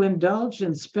than to indulge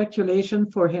in speculation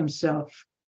for himself.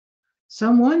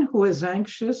 Someone who is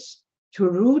anxious to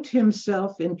root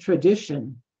himself in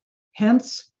tradition,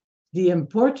 hence the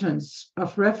importance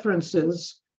of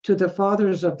references to the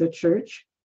fathers of the church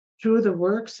through the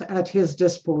works at his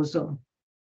disposal.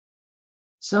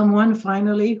 Someone,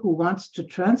 finally, who wants to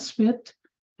transmit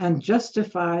and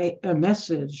justify a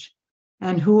message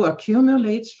and who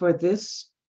accumulates for this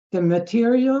the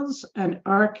materials and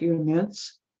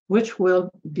arguments which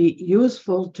will be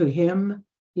useful to him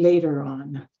later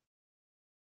on.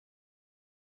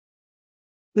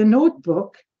 The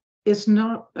notebook is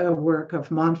not a work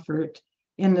of Montfort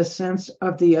in the sense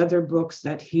of the other books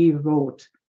that he wrote,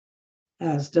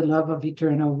 as The Love of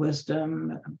Eternal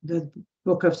Wisdom, the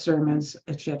Book of Sermons,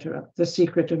 etc., The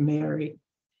Secret of Mary.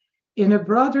 In a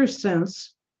broader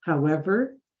sense,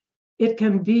 however, it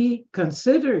can be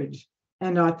considered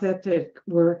an authentic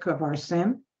work of our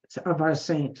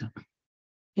saint.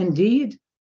 Indeed,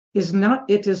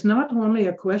 it is not only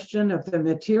a question of the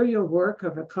material work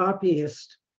of a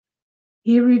copyist.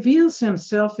 He reveals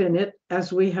himself in it,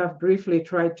 as we have briefly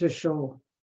tried to show.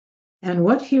 And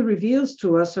what he reveals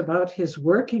to us about his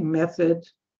working method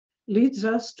leads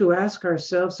us to ask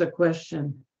ourselves a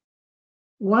question.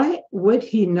 Why would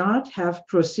he not have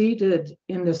proceeded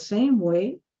in the same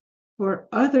way for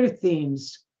other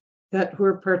themes that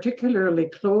were particularly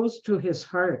close to his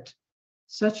heart,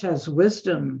 such as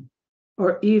wisdom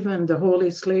or even the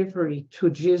holy slavery to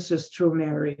Jesus through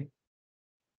Mary?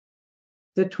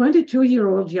 The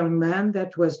 22-year-old young man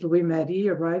that was Louis Marie,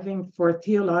 arriving for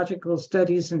theological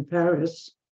studies in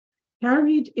Paris,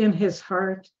 carried in his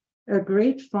heart a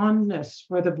great fondness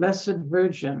for the Blessed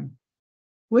Virgin,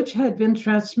 which had been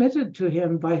transmitted to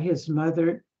him by his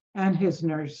mother and his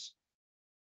nurse.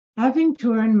 Having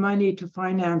to earn money to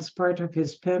finance part of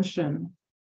his pension,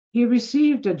 he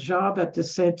received a job at the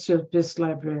Saint-Sulpice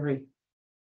Library.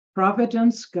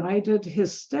 Providence guided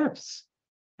his steps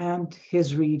and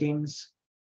his readings.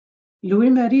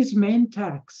 Louis Marie's main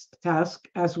task,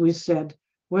 as we said,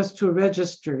 was to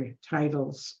register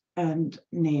titles and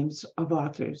names of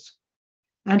authors.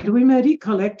 And Louis Marie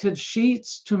collected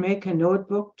sheets to make a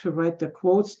notebook to write the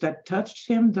quotes that touched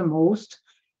him the most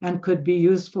and could be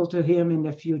useful to him in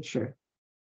the future.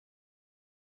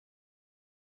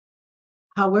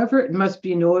 However, it must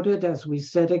be noted, as we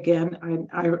said again,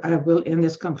 I will, in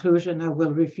this conclusion, I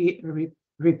will repeat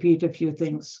a few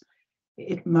things.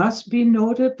 It must be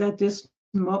noted that this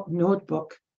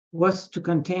notebook was to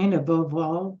contain, above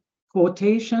all,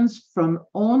 quotations from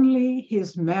only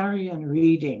his Marian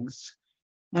readings,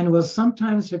 and will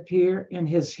sometimes appear in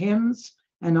his hymns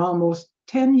and almost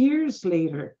 10 years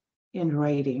later in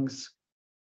writings.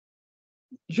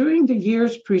 During the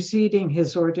years preceding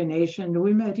his ordination,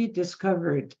 Louis Marie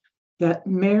discovered that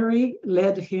Mary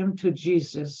led him to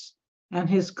Jesus, and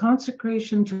his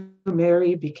consecration to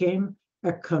Mary became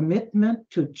a commitment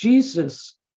to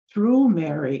Jesus through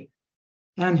Mary,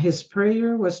 and his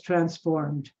prayer was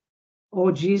transformed.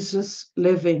 O Jesus,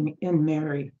 living in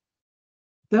Mary.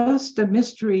 Thus, the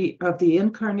mystery of the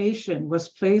Incarnation was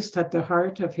placed at the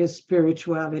heart of his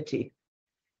spirituality.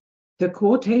 The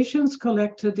quotations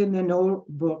collected in the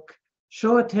notebook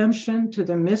show attention to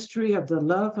the mystery of the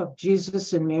love of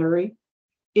Jesus and Mary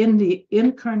in the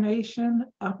Incarnation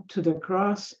up to the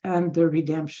cross and the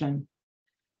redemption.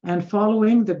 And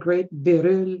following the great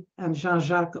Bérulle and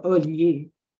Jean-Jacques Ollier,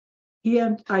 he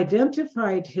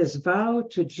identified his vow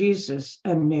to Jesus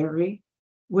and Mary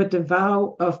with the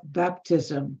vow of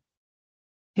baptism.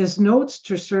 His notes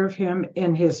to serve him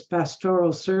in his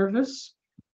pastoral service,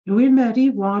 Louis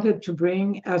Marie wanted to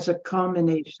bring as a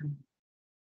culmination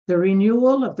the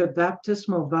renewal of the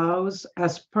baptismal vows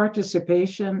as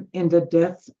participation in the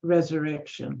death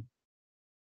resurrection.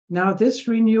 Now, this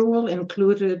renewal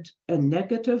included a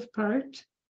negative part,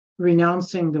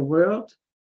 renouncing the world,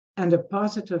 and a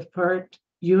positive part,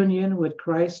 union with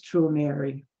Christ through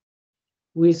Mary.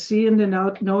 We see in the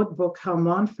notebook how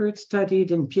Montfort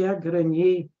studied in Pierre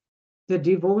Grenier the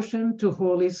devotion to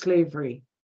holy slavery,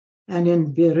 and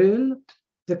in Bérulle,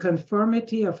 the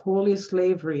conformity of holy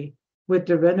slavery with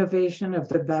the renovation of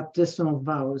the baptismal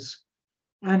vows,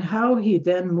 and how he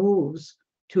then moves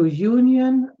to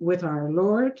union with our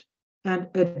Lord and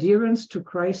adherence to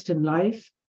Christ in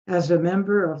life as a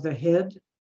member of the head,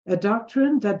 a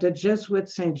doctrine that the Jesuit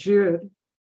Saint Jude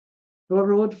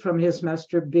borrowed from his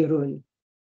master Bérulle.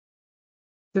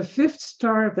 The fifth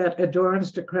star that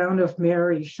adorns the crown of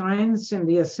Mary shines in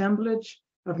the assemblage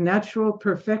of natural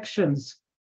perfections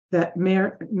that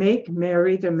make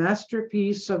Mary the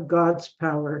masterpiece of God's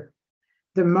power,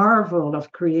 the marvel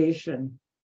of creation,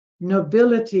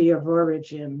 nobility of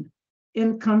origin,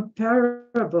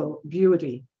 incomparable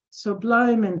beauty,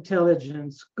 sublime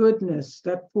intelligence, goodness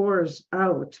that pours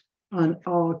out on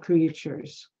all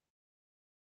creatures.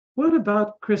 What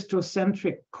about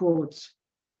Christocentric quotes?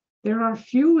 There are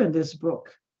few in this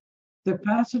book. The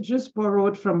passages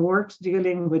borrowed from works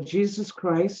dealing with Jesus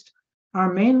Christ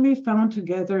are mainly found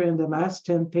together in the last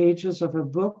 10 pages of a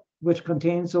book which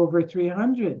contains over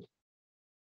 300.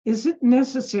 Is it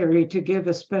necessary to give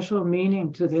a special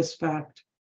meaning to this fact?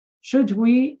 Should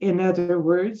we, in other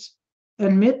words,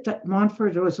 admit that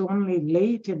Montfort was only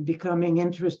late in becoming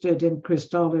interested in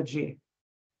Christology?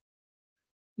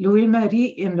 Louis-Marie,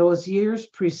 in those years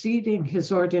preceding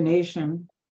his ordination,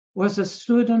 was a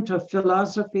student of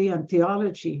philosophy and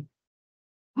theology.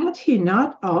 Had he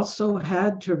not also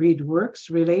had to read works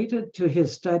related to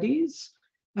his studies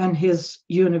and his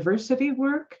university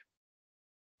work?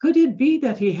 Could it be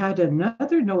that he had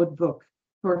another notebook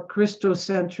for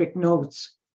Christocentric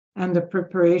notes and the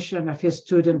preparation of his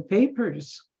student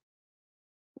papers?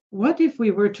 What if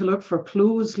we were to look for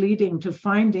clues leading to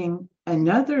finding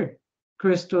another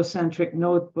Christocentric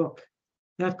notebook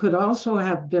that could also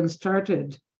have been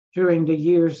started during the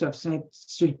years of Saint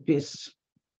Sulpice?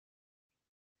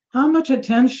 How much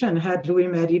attention had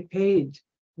Louis-Marie paid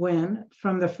when,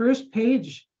 from the first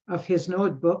page of his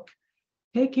notebook,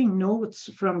 taking notes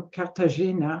from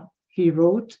Cartagena, he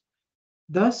wrote,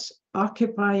 "Thus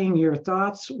occupying your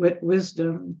thoughts with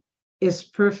wisdom is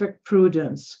perfect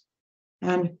prudence,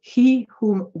 and he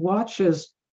who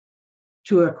watches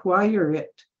to acquire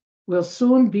it will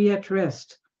soon be at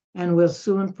rest and will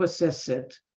soon possess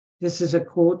it." This is a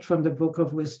quote from the Book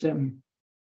of Wisdom.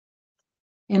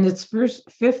 In its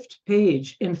fifth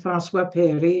page in François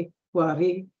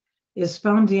Poiré is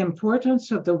found the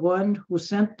importance of the one who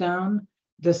sent down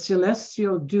the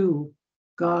celestial dew,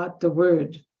 God the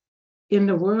Word, in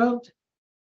the world,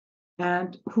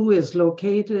 and who is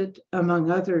located,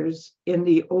 among others, in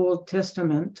the Old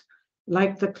Testament,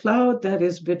 like the cloud that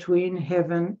is between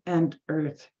heaven and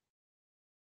earth.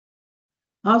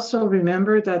 Also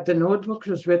remember that the notebook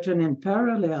was written in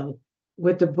parallel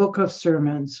with the Book of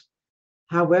Sermons.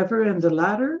 However, in the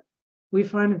latter, we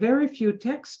find very few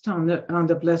texts on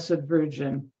the Blessed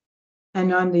Virgin,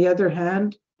 and on the other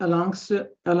hand,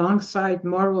 alongside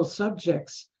moral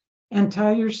subjects,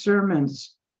 entire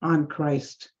sermons on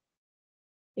Christ.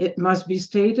 It must be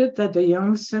stated that the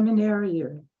young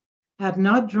seminarian had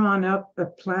not drawn up a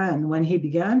plan when he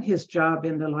began his job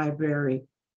in the library.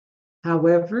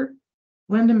 However,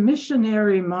 when the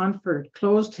missionary Montfort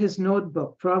closed his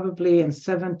notebook, probably in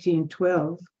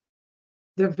 1712,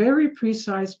 the very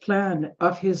precise plan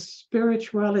of his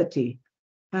spirituality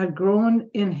had grown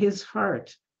in his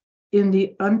heart in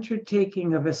the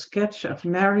undertaking of a sketch of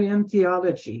Marian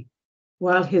theology,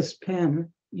 while his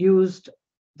pen used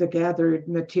the gathered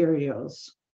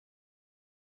materials.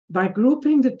 By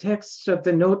grouping the texts of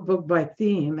the notebook by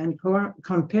theme and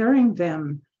comparing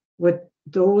them with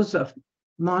those of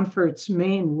Montfort's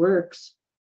main works,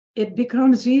 it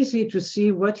becomes easy to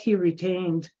see what he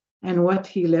retained and what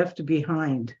he left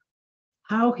behind,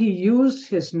 how he used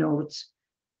his notes,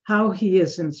 how he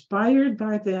is inspired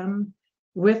by them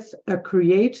with a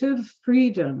creative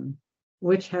freedom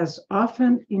which has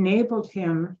often enabled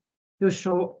him to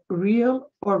show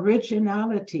real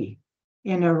originality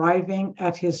in arriving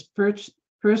at his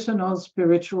personal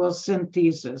spiritual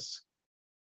synthesis.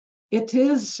 It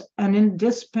is an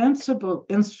indispensable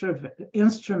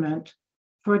instrument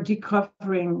for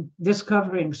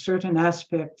discovering certain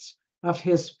aspects of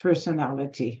his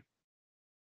personality.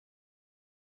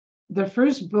 The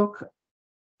first book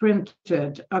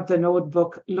printed of the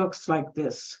notebook looks like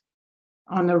this.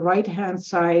 On the right-hand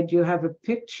side, you have a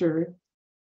picture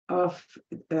of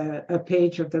a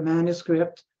page of the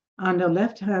manuscript. On the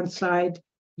left-hand side,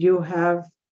 you have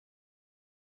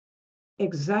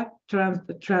exact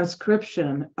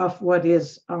transcription of what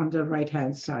is on the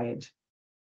right-hand side.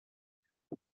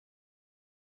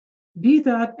 Be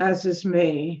that as is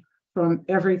may, from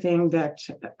everything that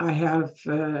I have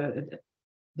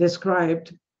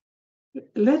described,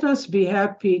 let us be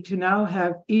happy to now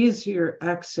have easier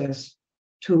access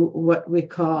to what we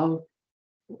call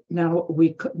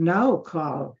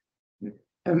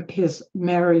his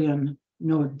Marian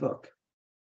notebook.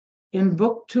 In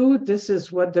book 2, this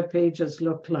is what the pages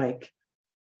look like.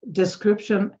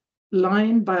 Description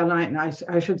line by line,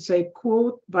 I should say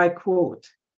quote by quote.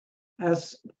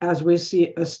 as we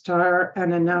see a star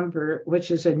and a number,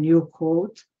 which is a new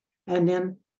quote, and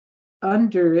then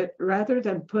under it, rather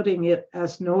than putting it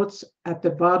as notes at the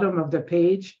bottom of the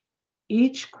page,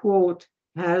 each quote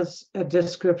has a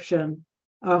description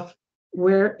of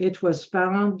where it was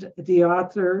found, the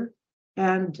author,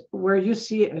 and where you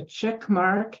see a check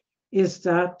mark is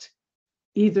that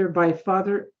either by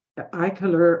Father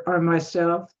Eichler or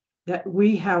myself, that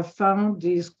we have found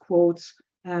these quotes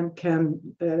and can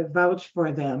vouch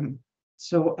for them.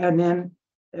 So, and then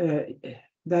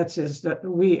that is that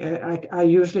I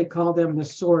usually call them the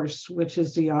source, which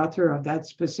is the author of that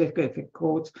specific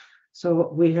quote. So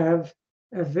we have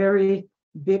a very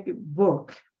big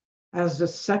book as the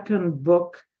second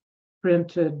book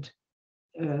printed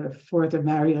for the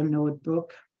Marian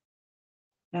notebook.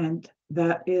 And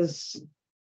that is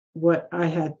what I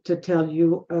had to tell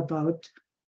you about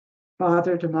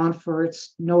Father de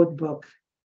Montfort's notebook,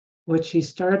 which he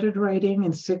started writing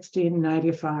in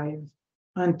 1695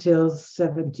 until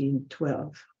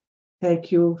 1712.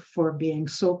 Thank you for being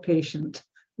so patient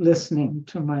listening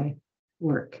to my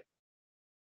work.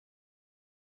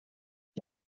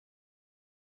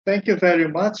 Thank you very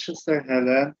much, Sister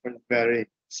Helen, for the very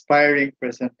inspiring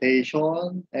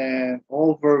presentation and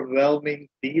overwhelming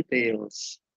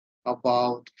details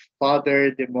about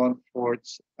Father de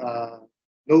Montfort's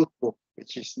notebook,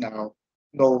 which is now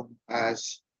known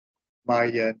as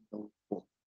Marian notebook.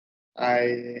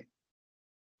 I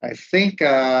think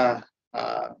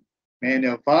many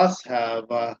of us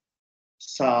have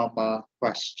some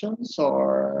questions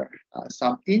or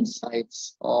some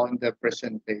insights on the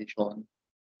presentation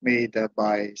made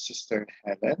by Sister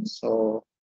Helen. So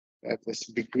let us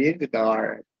begin with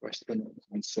our question and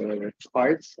answer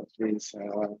parts of this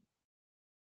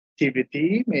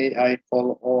activity. May I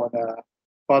call on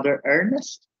Father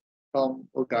Ernest from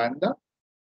Uganda?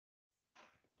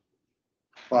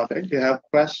 Father, do you have a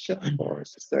question for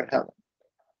Sister Helen?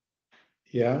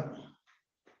 Yeah,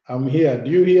 I'm here.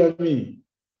 Do you hear me?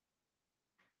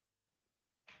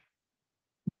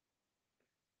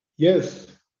 Yes.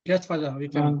 Yes, Father, we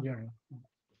can hear you.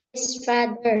 Yes,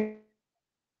 Father.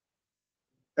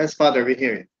 Yes, Father, we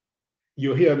hear you.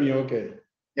 You hear me okay?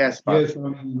 Yes, Father. Yes,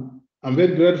 I'm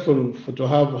very grateful to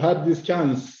have had this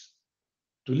chance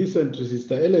to listen to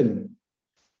Sister Helen.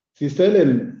 Sister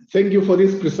Helen, thank you for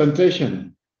this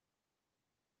presentation.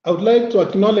 I would like to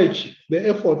acknowledge the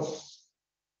efforts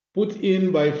put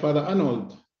in by Father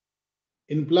Arnold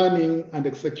in planning and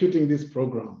executing this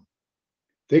program.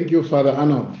 Thank you, Father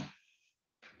Arnold.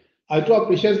 I do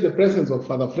appreciate the presence of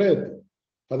Father Fred.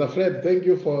 Father Fred, thank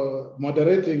you for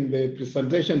moderating the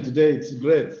presentation today. It's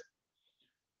great.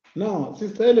 Now,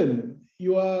 Sister Helen,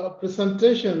 your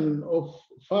presentation of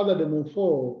Father de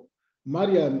Montfort,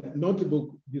 Marian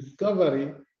notebook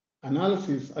discovery,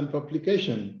 analysis, and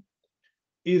publication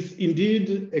is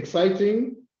indeed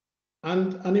exciting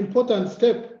and an important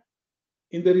step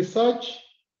in the research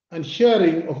and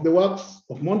sharing of the works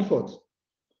of Montfort.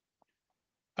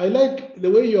 I like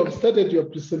the way you have started your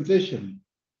presentation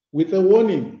with a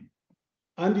warning,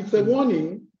 and it's a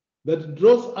warning that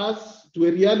draws us to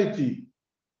a reality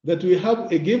that we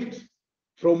have a gift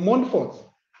from Montfort,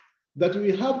 that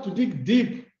we have to dig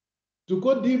deep, to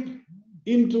go deep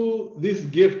into this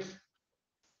gift.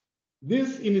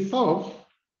 This in itself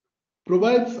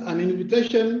provides an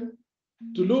invitation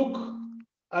to look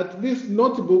at this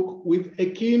notebook with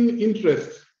a keen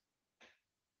interest.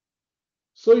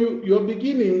 So your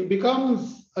beginning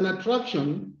becomes an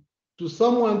attraction to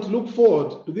someone to look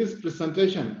forward to this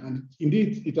presentation. And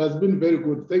indeed, it has been very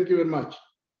good. Thank you very much.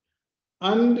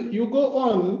 And you go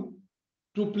on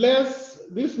to place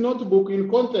this notebook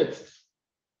in context.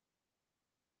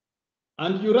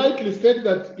 And you rightly state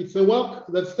that it's a work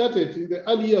that started in the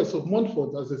early years of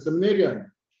Montfort as a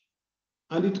seminarian.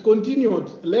 And it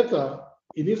continued later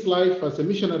in his life as a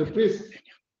missionary priest.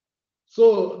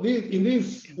 So in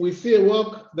this, we see a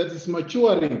work that is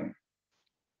maturing.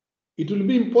 It will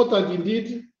be important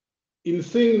indeed in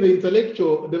seeing the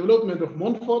intellectual development of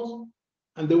Montfort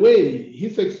and the way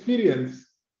his experience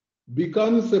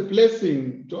becomes a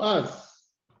blessing to us,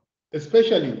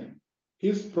 especially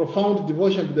his profound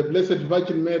devotion to the Blessed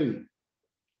Virgin Mary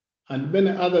and many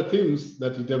other themes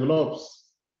that he develops.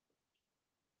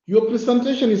 Your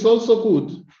presentation is also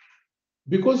good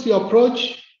because your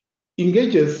approach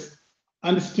engages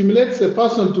and stimulates a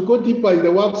person to go deeper in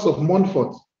the works of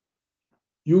Montfort.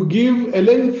 You give a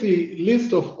lengthy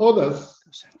list of authors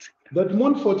that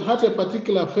Montfort had a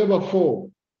particular favor for.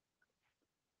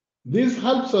 This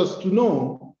helps us to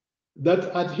know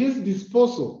that at his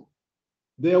disposal,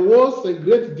 there was a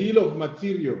great deal of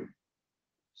material.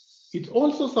 it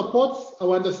also supports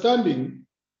our understanding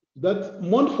that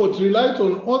Montfort relied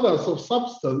on others of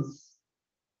substance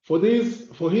for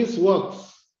his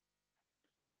works.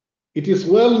 It is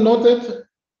well noted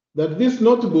that this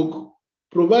notebook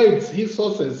provides his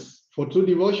sources for true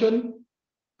devotion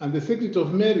and the secret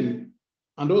of Mary,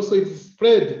 and also it is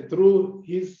spread through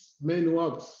his main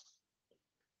works.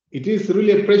 It is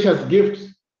really a precious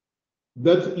gift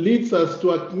that leads us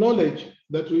to acknowledge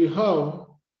that we have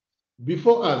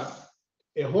before us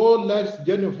a whole life's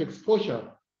journey of exposure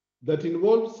that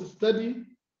involves study,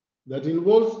 that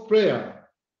involves prayer,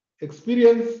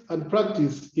 experience, and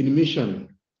practice in mission.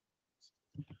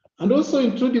 And also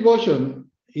in true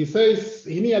devotion, he says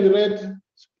he nearly read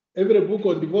every book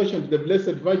on devotion to the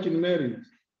Blessed Virgin Mary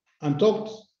and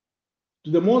talked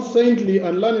to the most saintly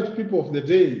and learned people of the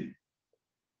day.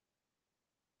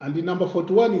 And in number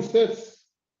 41, he says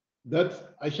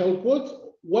that I shall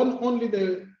quote one only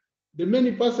the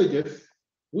many passages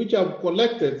which I've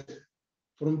collected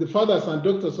from the fathers and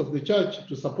doctors of the church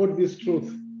to support this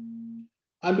truth.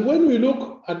 And when we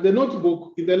look at the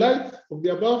notebook in the light of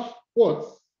the above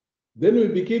quotes, then we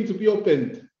begin to be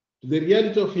opened to the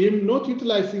reality of him not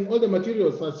utilizing all the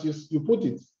materials, as you put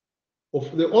it,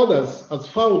 of the others as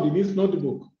found in his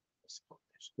notebook.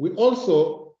 We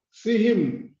also see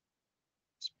him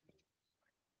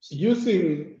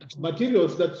using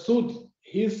materials that suit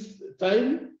his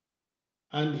time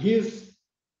and his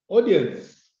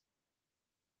audience.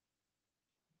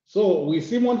 So we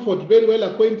see Montfort very well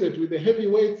acquainted with the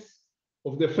heavyweights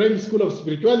of the French school of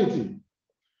spirituality.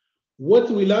 What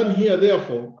we learn here,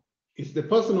 therefore, is the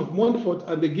person of Montfort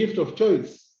and the gift of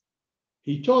choice.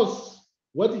 He chose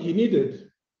what he needed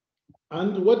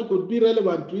and what could be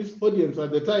relevant to his audience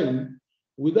at the time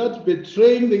without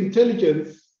betraying the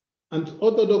intelligence and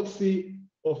orthodoxy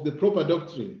of the proper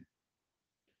doctrine.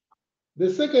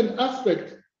 The second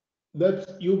aspect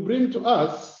that you bring to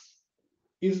us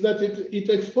is that it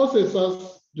exposes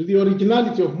us to the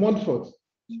originality of Montfort.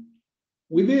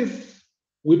 With this,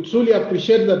 we truly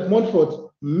appreciate that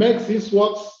Montfort makes his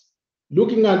works,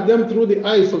 looking at them through the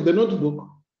eyes of the notebook,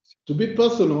 to be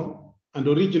personal and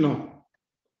original.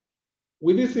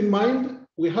 With this in mind,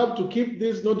 we have to keep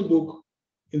this notebook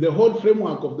in the whole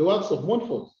framework of the works of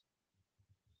Montfort.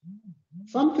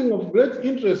 Something of great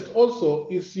interest also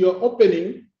is your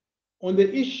opening on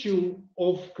the issue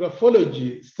of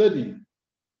graphology study.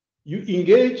 You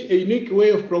engage a unique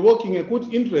way of provoking a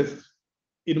good interest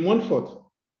in Montfort,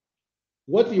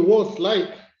 what he was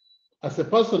like as a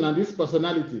person and his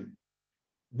personality.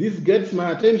 This gets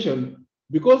my attention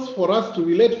because for us to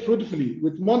relate fruitfully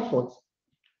with Montfort,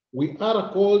 we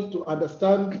are called to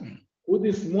understand who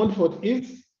this Montfort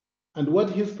is and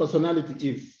what his personality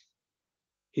is.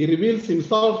 He reveals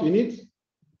himself in it,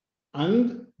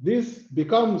 and this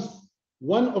becomes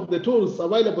one of the tools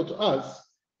available to us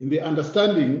in the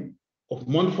understanding of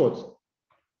Montfort.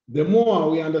 The more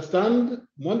we understand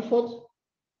Montfort,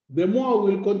 the more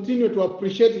we'll continue to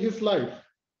appreciate his life,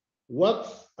 works,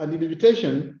 and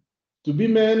invitation to be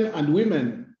men and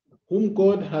women whom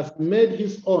God has made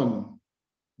his own,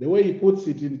 the way he puts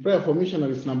it in Prayer for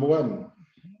Missionaries, number 1.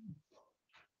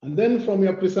 And then from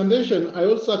your presentation, I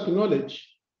also acknowledge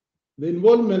the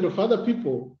involvement of other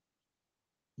people.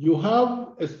 You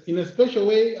have, in a special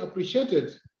way,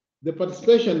 appreciated the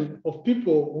participation of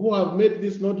people who have made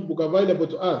this notebook available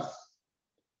to us.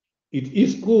 It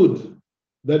is good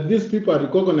that these people are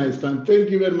recognized, and thank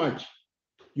you very much.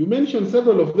 You mentioned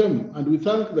several of them, and we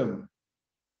thank them.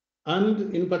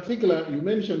 And in particular, you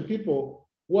mentioned people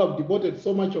who have devoted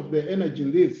so much of their energy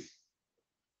in this.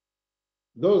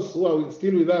 Those who are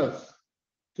still with us,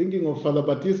 thinking of Father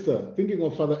Batista, thinking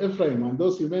of Father Ephraim, and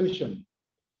those you mentioned.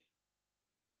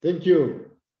 Thank you.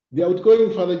 The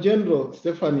outgoing Father General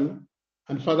Stephanie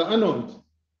and Father Arnold,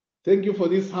 thank you for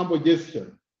this humble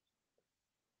gesture.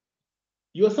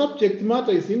 Your subject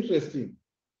matter is interesting,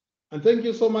 and thank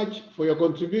you so much for your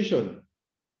contribution.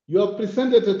 You have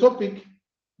presented a topic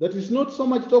that is not so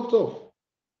much talked of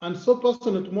and so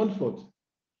personal to Montfort.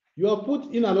 You have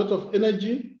put in a lot of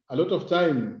energy, a lot of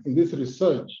time in this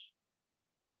research.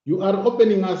 You are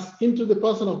opening us into the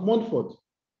person of Montfort,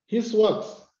 his works,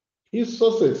 his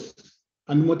sources,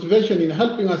 and motivation in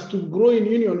helping us to grow in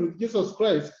union with Jesus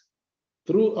Christ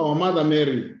through our Mother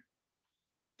Mary.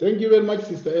 Thank you very much,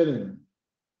 Sister Hélène.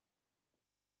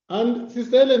 And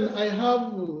Sister Hélène, I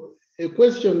have a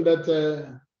question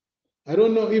that I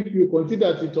don't know if you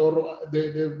considered it or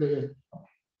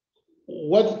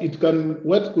what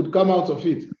could come out of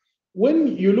it.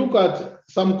 When you look at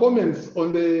some comments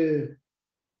on the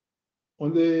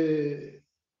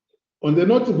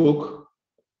notebook,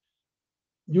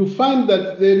 you find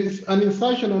that there is an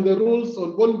insertion on the rules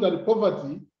on voluntary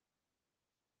poverty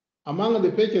among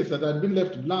the pages that had been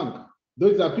left blank.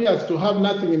 Those appears to have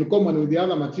nothing in common with the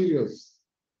other materials.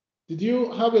 Did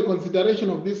you have a consideration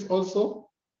of this also?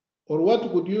 Or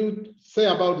what could you say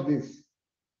about this?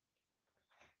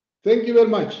 Thank you very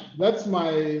much. That's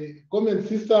my comment,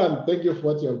 sister, and thank you for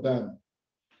what you have done.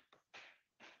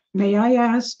 May I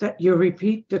ask that you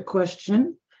repeat the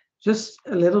question just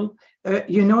a little?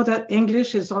 You know that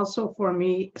English is also for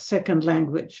me second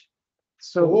language.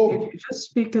 So if you just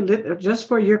speak a little, just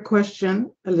for your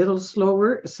question, a little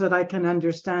slower so that I can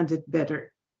understand it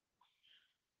better.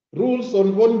 Rules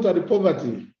on voluntary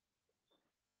poverty.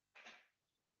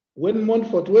 When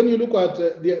you look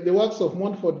at the works of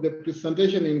Montfort, the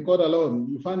presentation in court alone,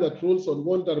 you find that rules on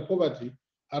voluntary poverty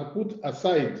are put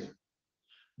aside.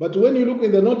 But when you look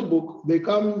in the notebook, they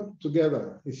come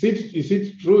together. Is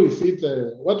it true?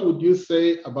 What would you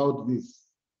say about this?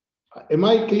 Am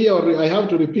I clear, or I have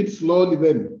to repeat slowly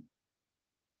then?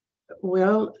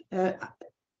 Well,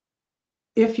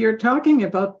 if you're talking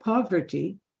about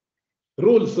poverty.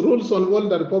 Rules on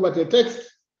voluntary poverty,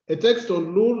 a text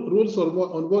on rules on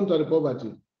voluntary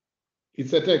poverty.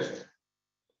 It's a text.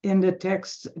 In the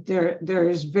text, there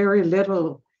is very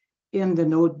little in the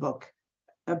notebook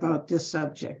about this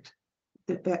subject.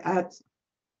 I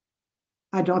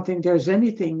don't think there's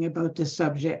anything about this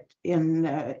subject in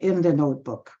the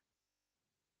notebook.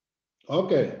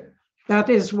 Okay. That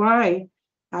is why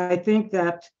I think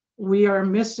that we are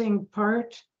missing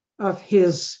part of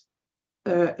his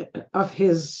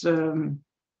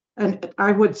and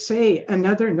I would say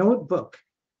another notebook,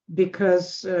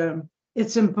 because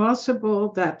it's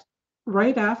impossible that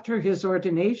right after his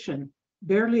ordination,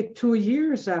 barely 2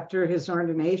 years after his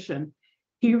ordination,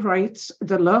 he writes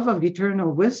the love of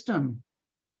eternal wisdom.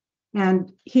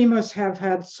 And he must have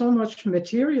had so much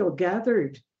material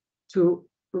gathered to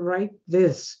write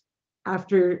this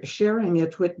after sharing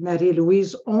it with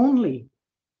Marie-Louise only.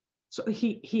 So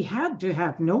he had to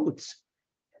have notes.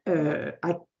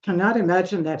 I cannot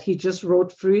imagine that he just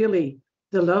wrote freely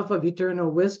the love of eternal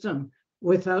wisdom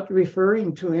without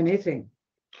referring to anything.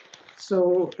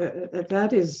 So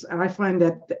that is, I find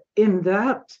that in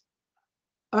that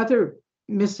other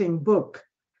missing book,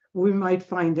 we might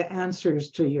find the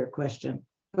answers to your question,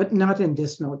 but not in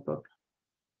this notebook.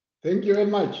 Thank you very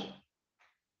much.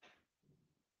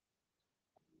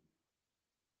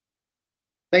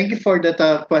 Thank you for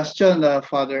that question,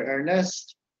 Father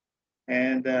Ernest.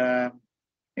 And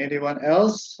anyone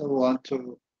else who want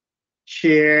to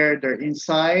share their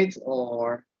insights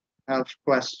or have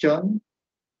question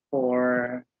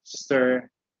for Sister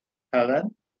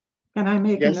Helen? Can I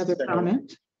make another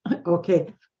comment?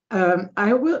 Okay.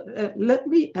 I will, let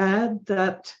me add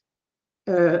that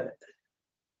the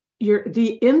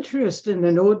interest in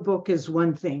the notebook is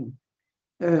one thing,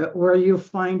 where you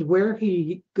find where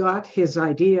he got his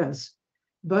ideas.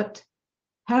 But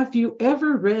have you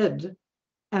ever read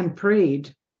and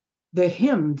prayed the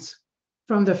hymns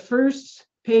from the first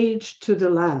page to the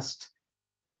last?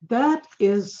 That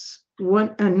is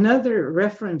another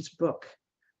reference book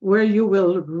where you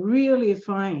will really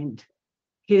find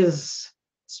his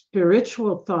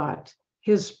spiritual thought,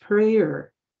 his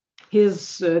prayer,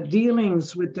 his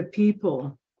dealings with the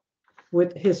people,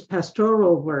 with his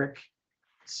pastoral work.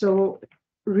 So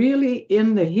really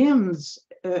in the hymns,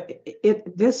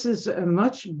 this is a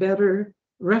much better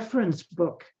reference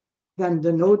book than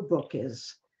the notebook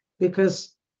is,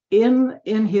 because in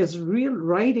his real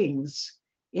writings,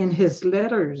 in his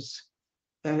letters,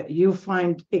 you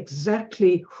find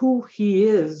exactly who he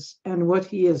is and what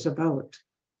he is about,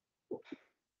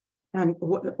 and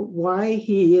why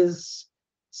he is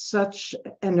such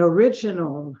an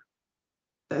original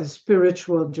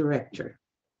spiritual director.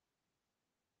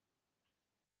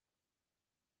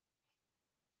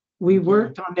 We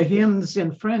worked on the hymns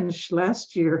in French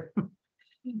last year.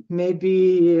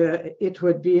 Maybe it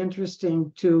would be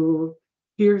interesting to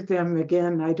hear them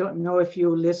again. I don't know if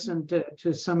you listened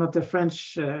to some of the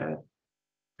French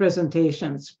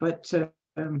presentations, but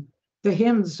the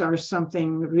hymns are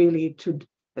something really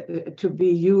to be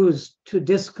used to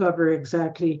discover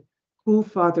exactly who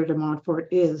Father de Montfort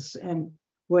is and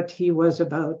what he was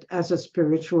about as a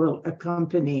spiritual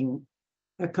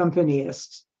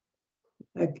accompanist,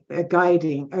 a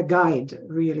guide,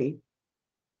 really.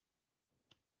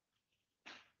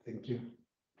 Thank you.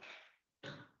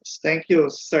 Thank you,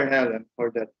 Sister Helen,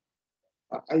 for that.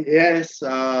 Yes,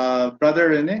 Brother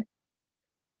Rene.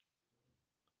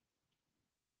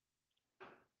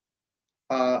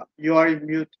 You are in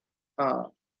mute.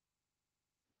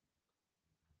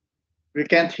 We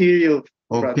can't hear you.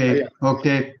 Okay,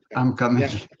 okay. I'm coming.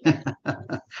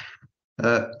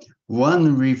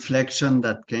 One reflection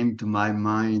that came to my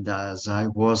mind as I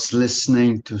was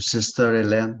listening to Sister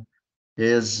Hélène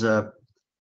is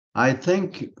I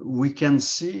think we can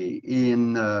see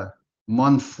in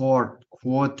Montfort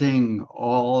quoting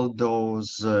all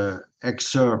those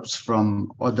excerpts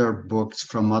from other books,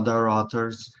 from other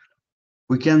authors.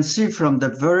 We can see from the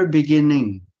very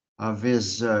beginning of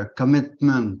his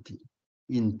commitment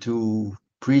into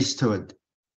priesthood,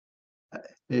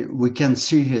 we can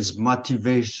see his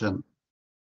motivation.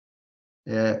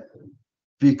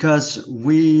 Because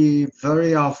we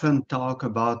very often talk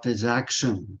about his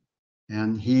action,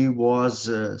 and he was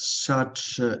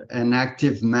such an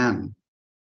active man,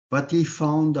 but he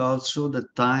found also the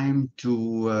time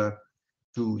to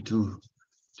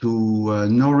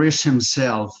nourish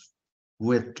himself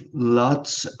with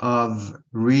lots of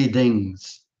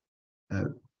readings,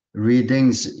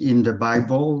 readings in the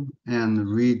Bible and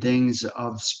readings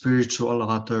of spiritual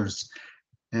authors.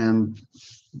 And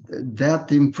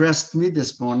that impressed me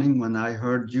this morning when I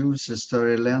heard you,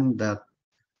 Sister Hélène, that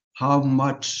how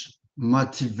much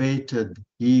motivated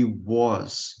he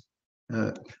was,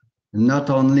 not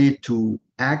only to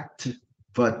act,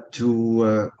 but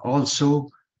to also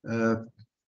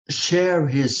share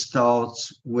his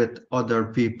thoughts with other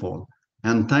people.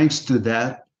 And thanks to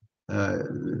that,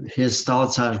 his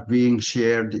thoughts are being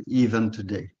shared even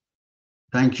today.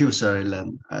 Thank you, Sir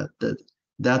Hélène.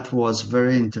 That was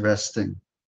very interesting.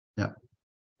 Yeah.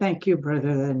 Thank you,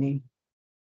 Brother Lenny.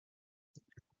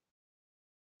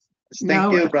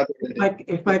 Thank you, Brother.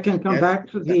 If I can come back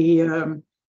to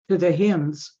the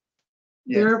hymns,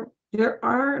 there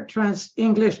are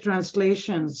English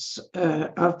translations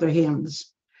of the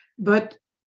hymns, but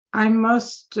I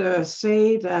must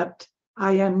say that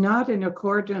I am not in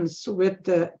accordance with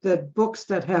the books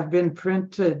that have been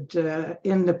printed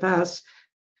in the past,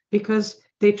 because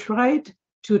they tried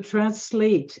to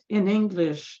translate in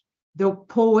English the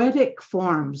poetic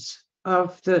forms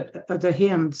of the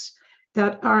hymns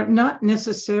that are not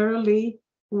necessarily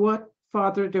what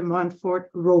Father de Montfort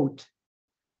wrote.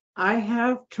 I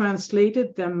have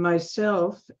translated them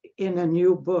myself in a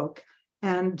new book,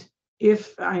 and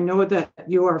if I know that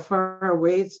you are far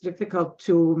away, it's difficult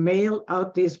to mail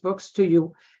out these books to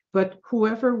you, but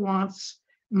whoever wants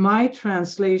my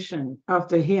translation of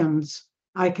the hymns,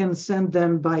 I can send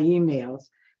them by email.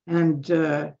 And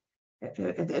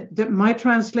my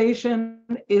translation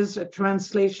is a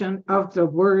translation of the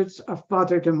words of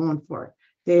Father de Montfort.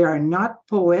 They are not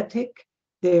poetic,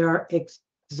 they are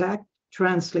exact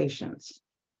translations.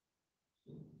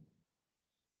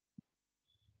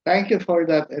 Thank you for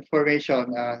that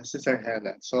information, Sister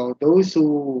Hélène. So those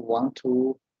who want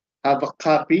to have a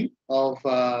copy of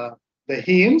the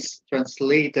hymns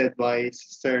translated by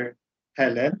Sister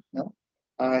Hélène, no?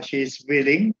 She's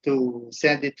willing to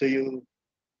send it to you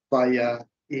via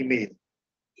email.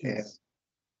 Yes.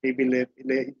 Maybe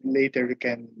later we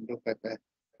can look at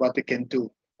what we can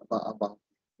do about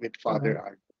with Father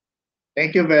Art.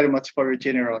 Thank you very much for your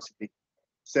generosity,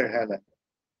 Sir Hélène.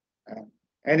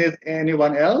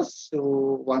 Anyone else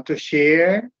who want to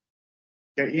share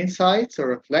their insights or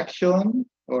reflection,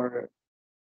 or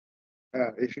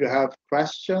if you have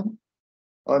question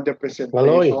on the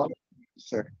presentation,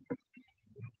 sir?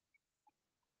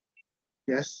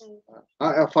 Yes,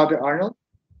 Father Arnold.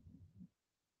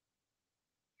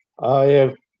 I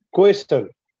have question.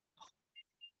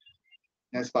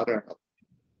 Yes, Father Arnold.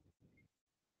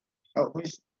 Oh,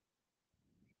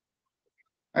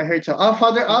 I heard so.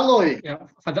 Father Aloy. Yeah,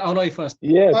 Father Aloy first.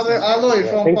 Yes. Father Aloy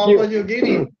from Papua New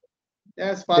Guinea.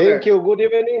 Yes, Father. Thank you. Good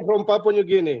evening from Papua New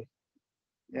Guinea.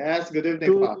 Yes, good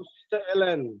evening, Father. To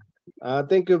Hélène,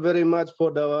 thank you very much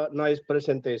for the nice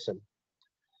presentation.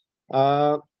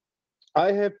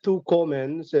 I have two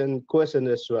comments and questions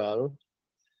as well.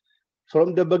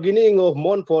 From the beginning of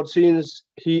Montfort, since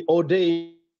he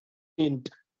ordained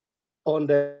on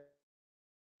the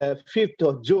 5th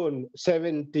of June,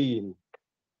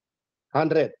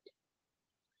 1700,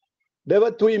 there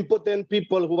were two important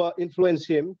people who influenced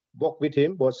him, worked with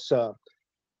him, was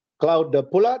Claude de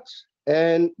Poulat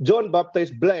and John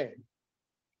Baptist Blaine,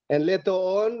 and later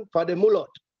on, Father Mulot.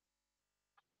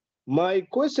 My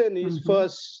question is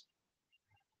first,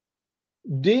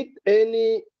 did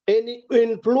any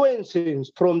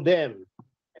influences from them?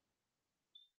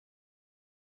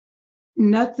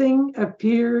 Nothing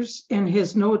appears in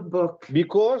his notebook.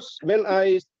 Because when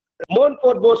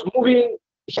Montfort was moving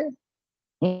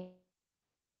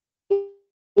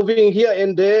here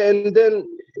and there, and then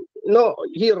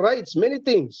he writes many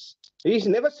things. He's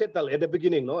never settled at the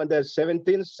beginning, in the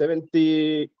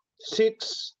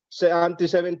 1776, until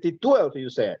 1712, you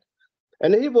said.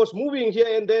 And he was moving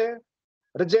here and there,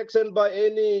 rejection by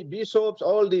any bishops,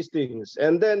 all these things,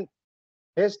 and then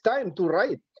has time to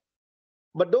write.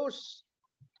 But those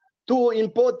two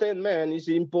important men is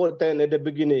important at the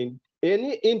beginning.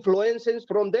 Any influences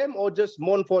from them, or just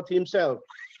Montfort himself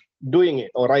doing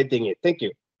it or writing it? Thank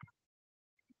you.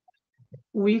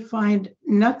 We find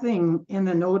nothing in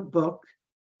the notebook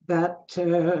that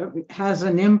has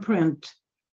an imprint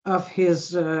of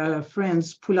his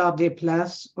friends Poulard des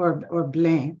Places or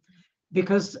Blain,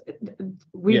 because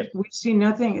we see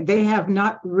nothing. They have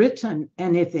not written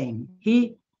anything.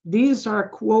 These are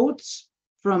quotes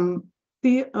from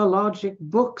theologic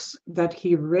books that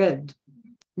he read,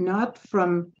 not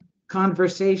from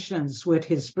conversations with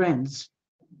his friends.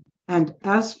 And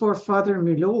as for Father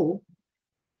Mulot,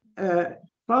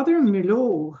 Father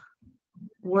Mulot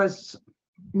was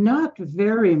not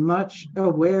very much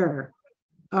aware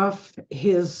of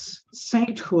his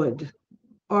sainthood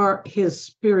or his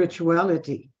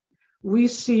spirituality. We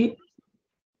see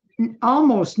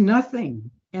almost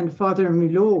nothing in Father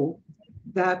Mulot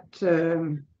that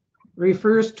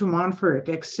refers to Montfort,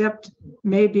 except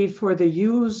maybe for the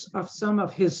use of some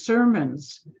of his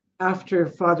sermons after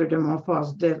Father de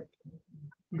Montfort's death.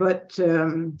 But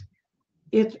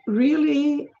it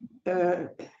really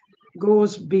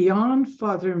goes beyond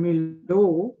Father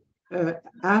Mulot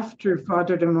after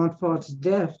Father de Montfort's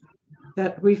death,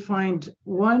 that we find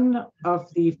one of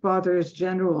the Fathers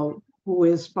General, who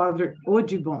is Father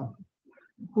Audubon,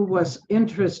 who was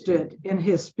interested in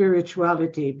his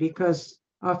spirituality because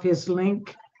of his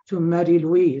link to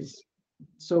Marie-Louise.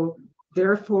 So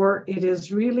therefore, it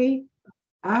is really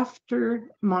after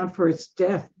Montfort's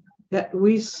death that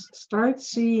we start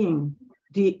seeing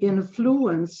the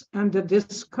influence and the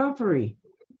discovery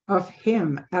of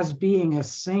him as being a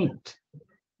saint.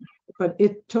 But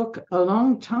it took a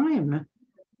long time,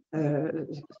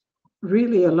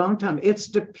 really a long time. It's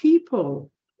the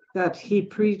people that he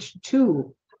preached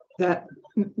to that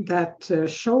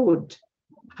showed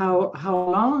how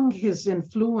long his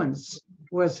influence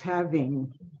was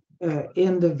having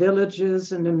in the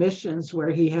villages and the missions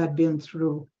where he had been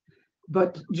through.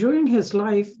 But during his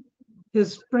life,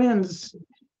 his friends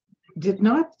did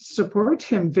not support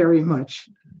him very much.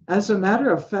 As a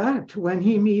matter of fact, when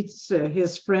he meets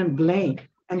his friend Blain,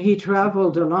 and he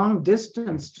traveled a long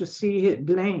distance to see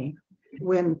Blain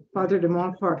when Father de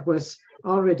Montfort was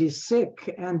already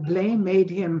sick, and Blain made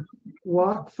him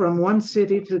walk from one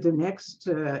city to the next,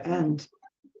 and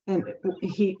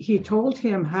he told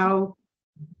him how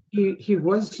he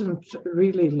wasn't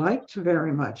really liked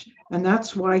very much, and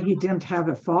that's why he didn't have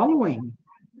a following.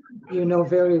 You know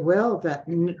very well that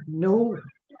no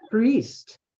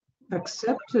priest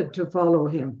accepted to follow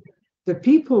him. The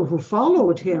people who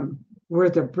followed him were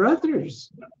the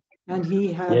brothers, and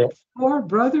he had 4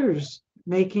 brothers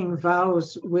making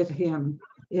vows with him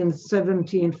in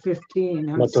 1715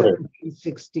 and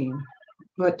 1716.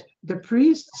 But the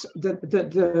priests,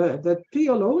 the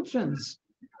theologians,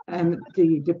 and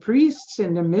the priests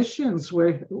in the missions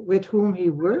with whom he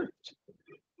worked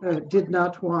did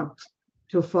not want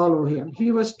to follow him.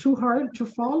 He was too hard to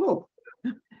follow.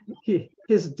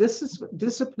 His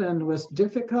discipline was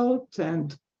difficult,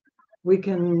 and we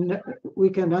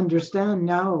can understand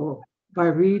now by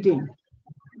reading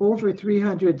over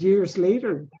 300 years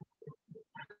later.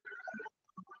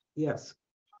 Yes.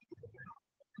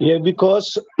 Yeah,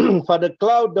 because Father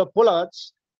Claude de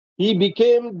Pollards, he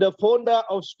became the founder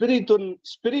of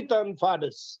Spiritan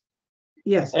Fathers.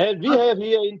 Yes. And we have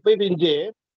here in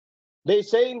PVJ, they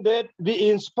saying that we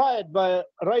inspired by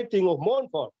writing of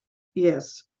Montfort.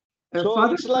 Yes. So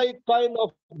Father, it's like kind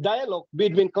of dialogue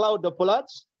between Claude de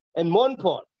Pollards and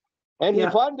Montfort. And he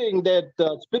founding that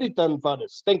Spiritan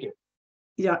Fathers. Thank you.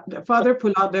 Yeah, Father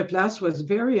Poulard des Places was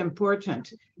very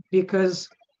important because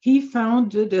he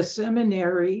founded a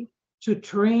seminary to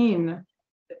train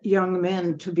young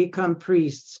men to become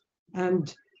priests.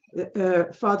 And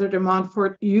Father de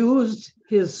Montfort used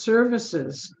his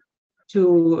services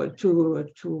to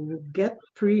get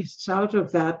priests out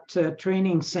of that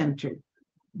training center.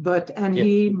 And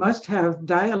he must have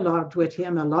dialogued with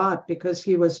him a lot because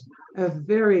he was a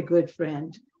very good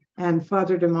friend. And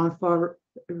Father de Montfort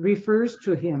refers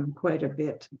to him quite a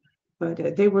bit.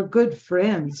 But they were good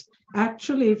friends.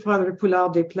 Actually, Father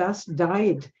Poulard des Places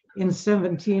died in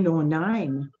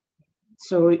 1709.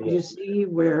 So you see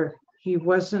where he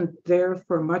wasn't there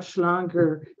for much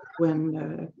longer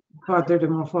when Father de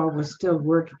Montfort was still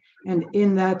working. And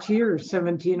in that year,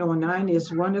 1709,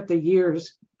 is one of the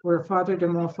years where Father de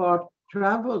Montfort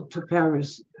traveled to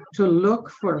Paris to look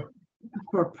for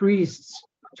priests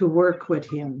to work with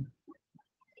him.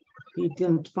 He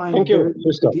didn't find. Thank you,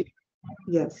 Sister.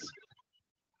 Yes.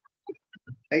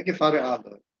 Thank you, Father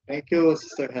Aldo. Thank you,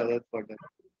 Sister Helen, for that.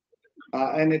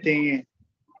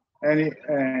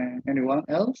 Anyone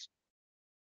else?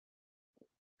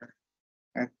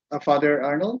 Father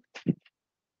Arnold?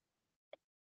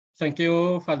 Thank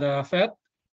you, Father Fed.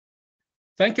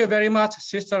 Thank you very much,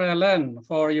 Sister Helen,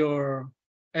 for your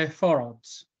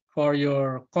efforts, for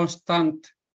your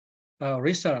constant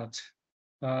research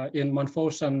in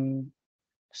Montfortian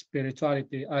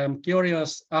spirituality. I am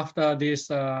curious, after this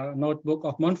notebook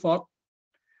of Montfort,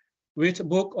 which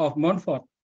book of Montfort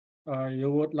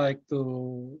you would like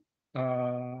to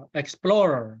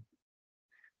explore?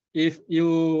 If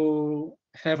you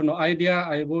have no idea,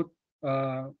 I would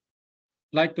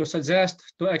like to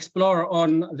suggest to explore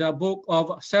on the book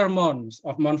of Sermons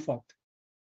of Montfort.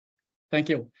 Thank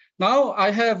you. Now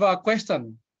I have a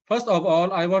question. First of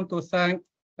all, I want to thank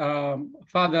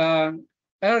Father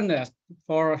Ernest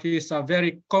for his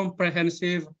very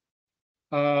comprehensive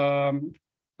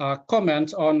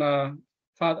comments on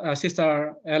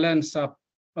Sister Helen's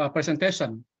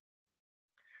presentation.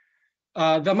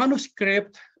 The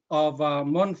manuscript of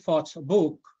Montfort's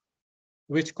book,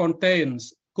 which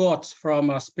contains quotes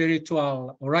from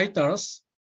spiritual writers,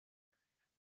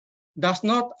 does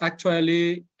not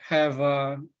actually have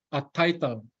a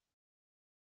title.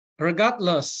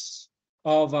 Regardless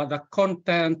of the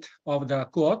content of the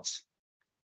quotes,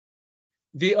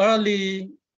 the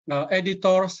early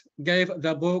editors gave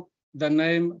the book the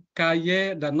name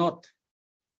Cahiers de Notes,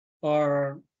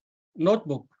 or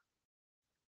notebook.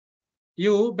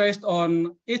 You, based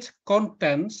on its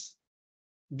contents,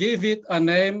 give it a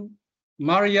name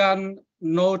Marian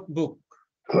notebook.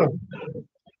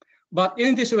 But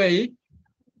in this way,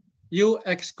 you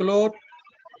exclude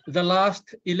the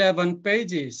last 11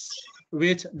 pages,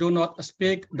 which do not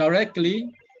speak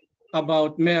directly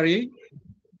about Mary,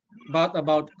 but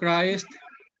about Christ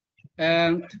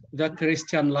and the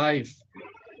Christian life.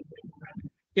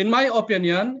 In my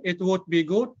opinion, it would be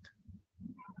good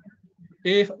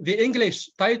if the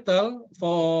English title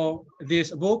for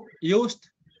this book used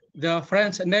the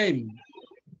French name,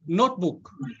 notebook,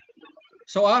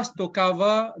 so as to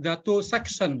cover the two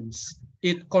sections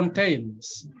it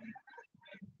contains.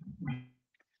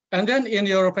 And then in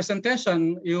your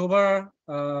presentation, you were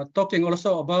talking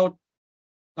also about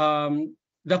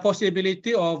the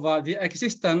possibility of the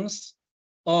existence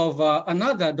of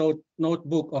another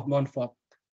notebook of Montfort,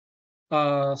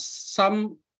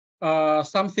 something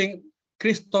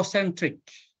Christocentric.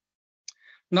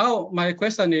 Now, my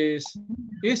question is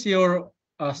your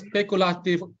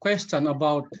speculative question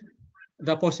about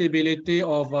the possibility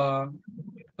of a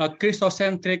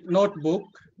Christocentric notebook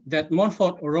that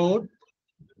Montfort wrote,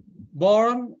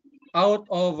 born out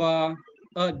of a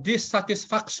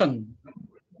dissatisfaction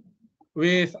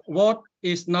with what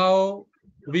is now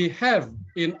we have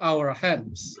in our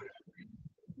hands?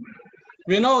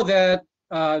 We know that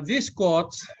these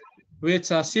quotes,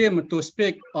 which seem to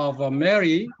speak of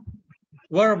Mary,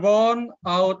 were born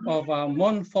out of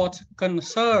Montfort's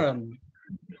concern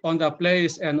on the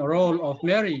place and role of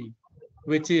Mary,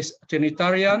 which is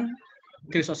Trinitarian,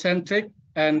 Christocentric,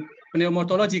 and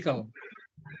pneumatological.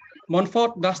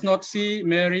 Montfort does not see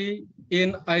Mary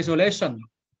in isolation.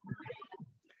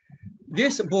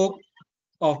 This book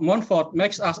of Montfort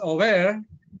makes us aware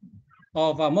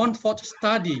of a Montfort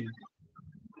study,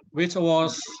 which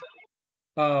was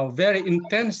very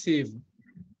intensive.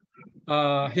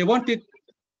 He wanted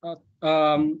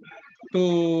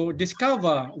to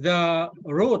discover the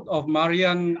root of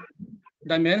Marian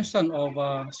dimension of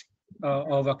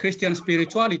a Christian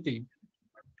spirituality.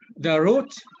 The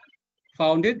root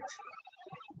founded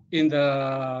in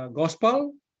the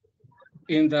gospel,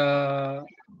 in the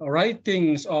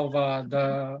writings of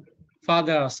the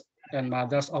fathers and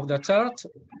mothers of the church,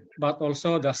 but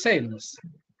also the saints.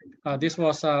 This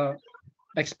was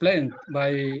explained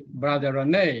by Brother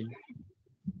Rene.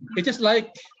 It is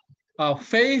like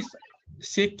faith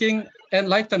seeking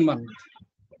enlightenment,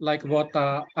 like what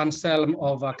Anselm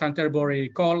of Canterbury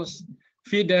calls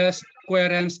fides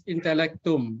quaerens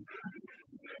intellectum,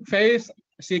 faith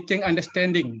seeking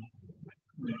understanding.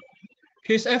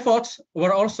 His efforts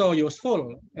were also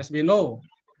useful, as we know,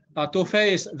 to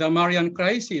face the Marian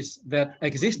crisis that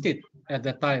existed at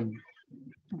the time.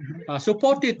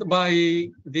 Supported by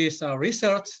this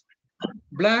research,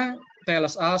 Blanc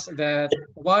tells us that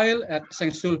while at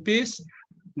Saint-Sulpice,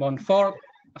 Montfort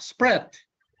spread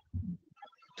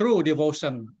true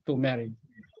devotion to Mary.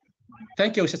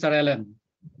 Thank you, Sister Helen.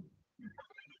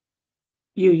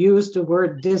 You used the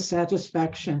word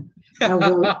dissatisfaction. I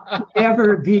will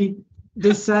never be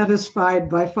dissatisfied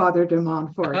by Father de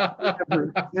Montfort.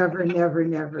 Never, never, never,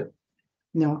 never.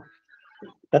 No.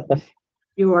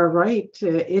 You are right.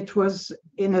 It was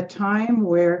in a time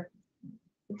where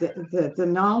the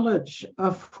knowledge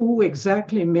of who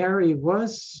exactly Mary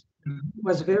was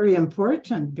very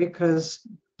important, because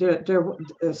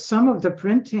some of the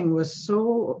printing was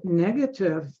so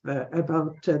negative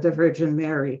about the Virgin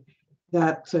Mary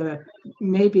that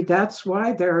maybe that's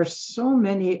why there are so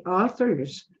many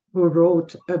authors who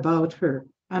wrote about her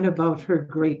and about her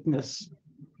greatness.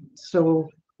 So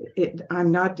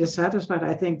I'm not dissatisfied.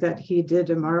 I think that he did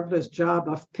a marvelous job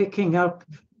of picking up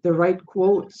the right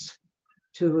quotes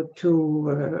to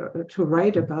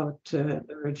write about the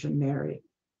Virgin Mary.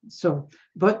 So,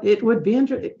 but it would be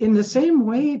in the same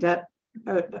way that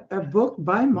a book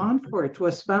by Montfort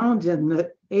was found in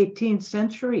the 18th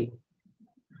century.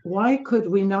 Why could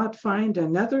we not find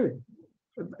another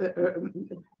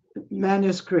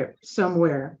manuscript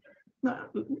somewhere?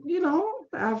 You know,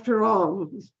 after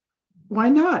all, why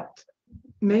not?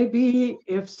 Maybe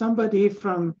if somebody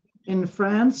from in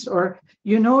France, or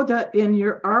you know that in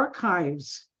your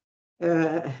archives,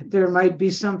 there might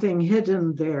be something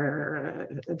hidden there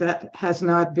that has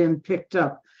not been picked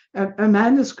up. A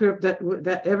manuscript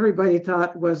that everybody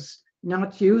thought was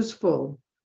not useful.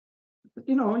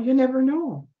 You know, you never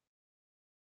know.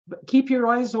 But keep your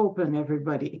eyes open,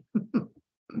 everybody.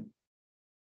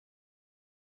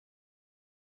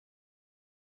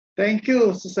 Thank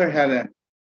you, Sister Helen.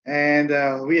 And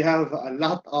we have a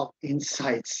lot of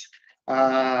insights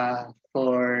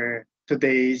for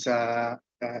today's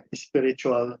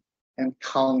spiritual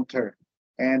encounter.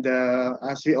 And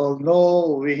as we all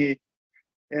know,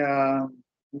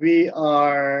 we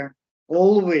are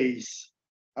always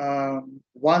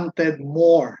wanted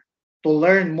more, to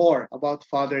learn more about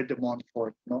Father de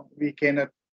Montfort. No, we cannot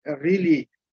really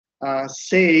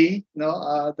say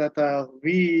that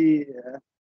we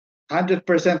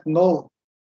 100% know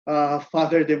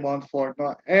Father de Montfort.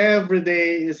 No? Every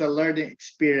day is a learning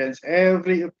experience.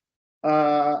 Every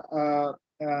time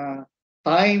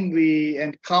we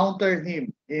encounter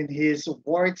him in his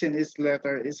words, in his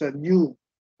letter, is a new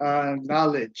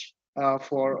knowledge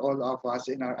for all of us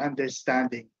in our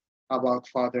understanding about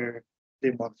Father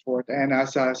de Montfort. And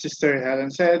as Sister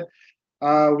Helen said,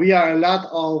 we are a lot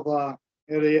of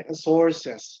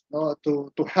resources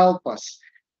to help us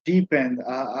deepen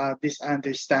this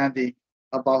understanding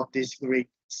about this great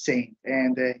saint.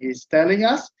 And he's telling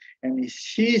us, and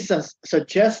he's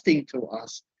suggesting to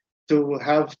us to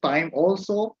have time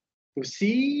also to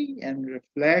see and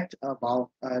reflect about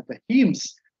the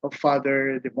hymns of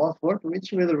Father de Montfort,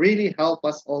 which will really help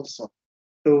us also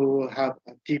to have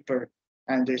a deeper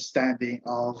understanding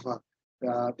of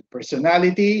the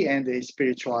personality and the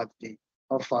spirituality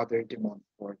of Father de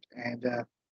Montfort. And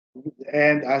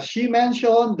as she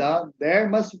mentioned,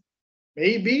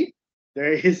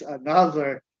 there is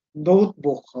another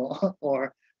notebook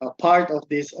or a part of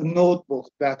this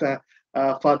notebook that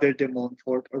Father de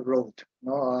Montfort wrote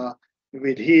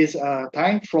with his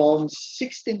time from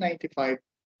 1695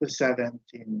 to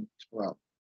 1712.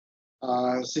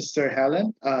 Sister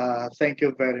Helen, thank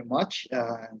you very much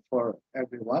for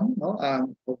everyone.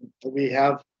 We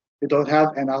don't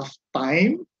have enough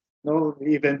time,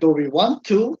 even though we want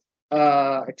to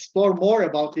explore more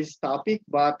about this topic,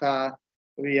 but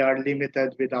we are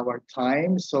limited with our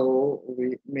time. So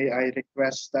may I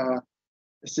request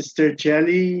Sister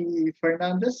Jelly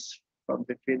Fernandez from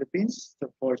the Philippines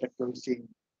for the closing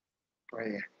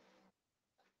prayer.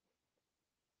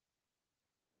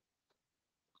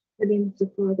 In the name of the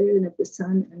Father, and of the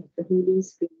Son, and of the Holy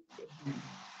Spirit. Amen.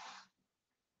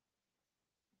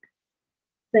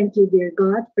 Thank you, dear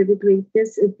God, for the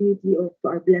greatness and beauty of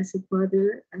our Blessed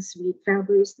Father as we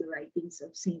traverse the writings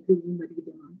of Saint Louis-Marie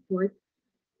de Montfort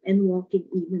and walking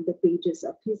even the pages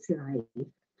of his life.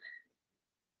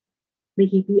 May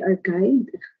he be our guide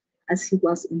as he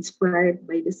was inspired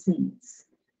by the saints.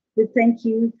 We thank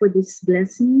you for this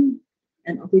blessing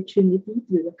and opportunity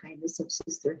through the kindness of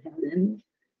Sister Helen,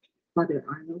 Father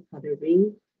Arnold, Father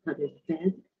Ray, Father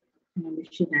Ted, and our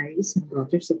missionaries and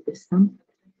daughters of wisdom.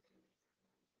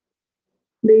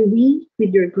 May we,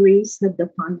 with your grace, have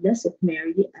the fondness of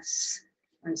Mary as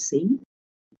our saint.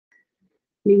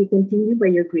 May we continue by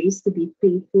your grace to be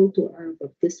faithful to our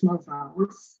baptismal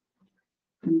vows.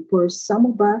 And for some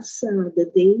of us,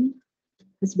 the day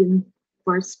has been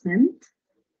far spent,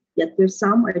 yet for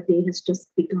some, our day has just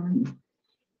begun.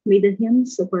 May the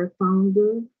hymns of our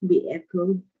founder be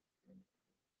echoed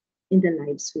in the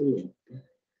lives we live.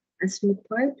 As we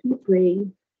part, we pray,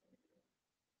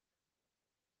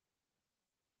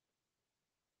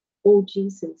 O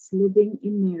Jesus, living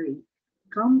in Mary,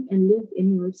 Come and live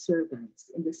in your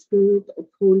servants in the spirit of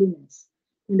holiness,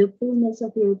 in the fullness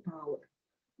of your power,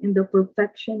 in the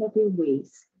perfection of your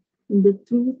ways, in the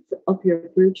truth of your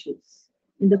virtues,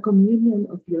 in the communion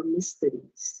of your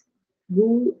mysteries.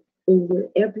 Rule over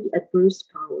every adverse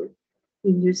power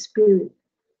in your spirit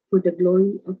for the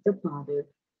glory of the Father.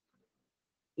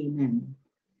 Amen.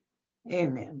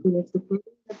 Amen. In the Father,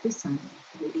 of the Son,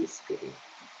 of the Holy Spirit.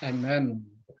 Amen.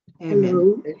 Amen.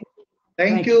 Hello.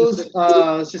 Thank you,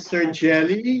 Sister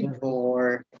Jelly,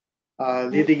 for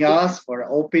leading us for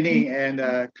opening and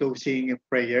closing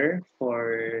prayer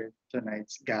for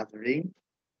tonight's gathering.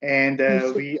 And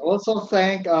we also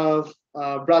thank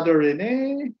Brother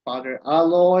Rene, Father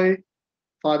Aloy,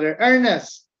 Father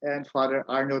Ernest, and Father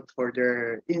Arnold for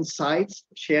their insights,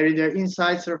 sharing their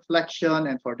insights, reflection,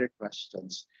 and for their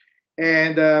questions.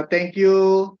 And thank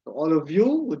you to all of you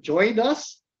who joined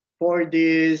us for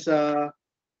this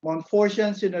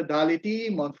Montfortian Synodality,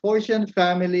 Montfortian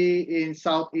Family in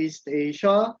Southeast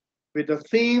Asia, with the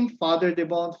theme Father de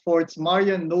Montfort's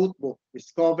Marian Notebook,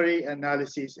 Discovery,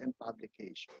 Analysis, and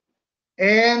Publication.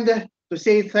 And to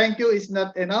say thank you is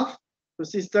not enough to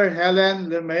Sister Hélène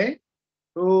LeMay,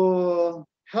 who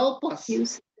help us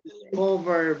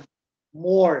discover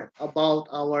more about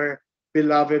our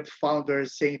beloved founder,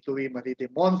 Saint Louis Marie de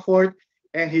Montfort,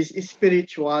 and his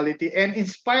spirituality, and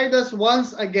inspired us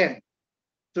once again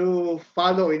to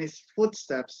follow in his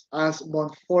footsteps as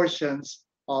Montfortians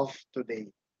of today.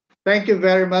 Thank you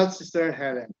very much, Sister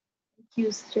Hélène. Thank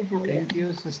you, Sister Hélène. Thank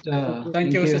you, sister.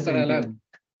 Thank you, Sister thank you. Hélène.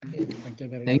 Thank you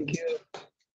very Thank much. you.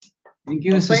 Thank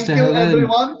you, Thank Sister you, Helen.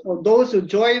 everyone, for those who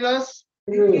joined us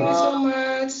Thank you so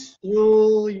much.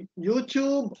 through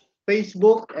YouTube,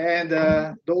 Facebook,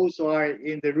 and those who are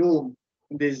in the room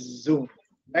in this Zoom.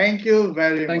 Thank you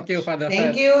very much. Thank you, Father Thank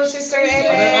Fred. you, Sister Father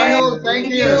Ellen. Arnold, thank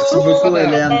you. Merci beaucoup, Father,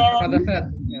 Hélène. Father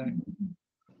Fred. Yeah.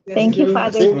 Thank you,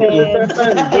 Father Thank you, Fred, Sister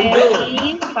Ellen. Sister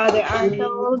Jenny, Father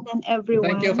Arnold, and everyone.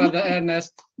 Thank you, Father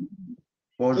Ernest.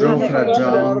 Bonjour, Thank you, Frère Father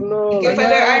John. Arnold. Thank you,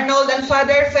 Father Arnold and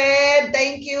Father Fred.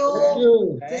 Thank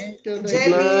you. Thank you. Good night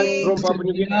Jelly. from Papua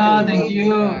New Guinea. Yeah, thank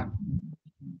you. Yeah.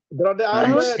 Brother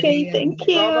Albert. Okay, thank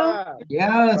you. Brother.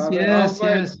 Yes, Father yes,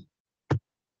 Albert. yes.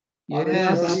 Father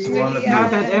Yes. Josie. To all of Now you.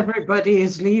 that everybody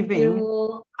is leaving,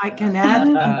 You. I can add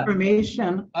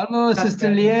information. Hello, Sister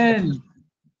Lien.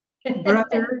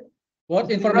 Brother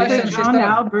What information, John sister?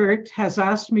 Albert has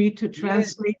asked me to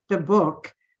translate the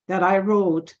book that I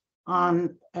wrote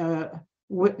on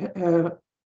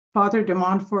Father de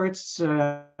Montfort's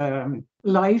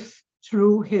life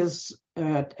through his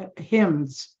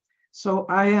hymns. So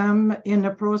I am in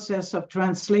the process of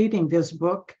translating this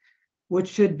book, which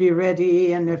should be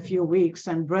ready in a few weeks.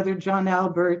 And Brother John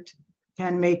Albert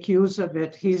can make use of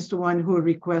it. He's the one who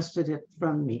requested it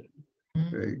from me.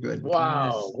 Very good.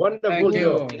 Wow, wonderful. Thank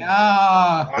you.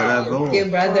 Yeah. Bravo. Thank you,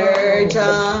 Brother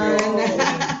John.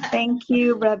 Thank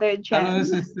you, Brother Hello, John.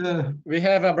 sister. We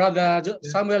have a brother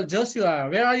Samuel Joshua.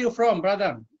 Where are you from,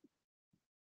 brother?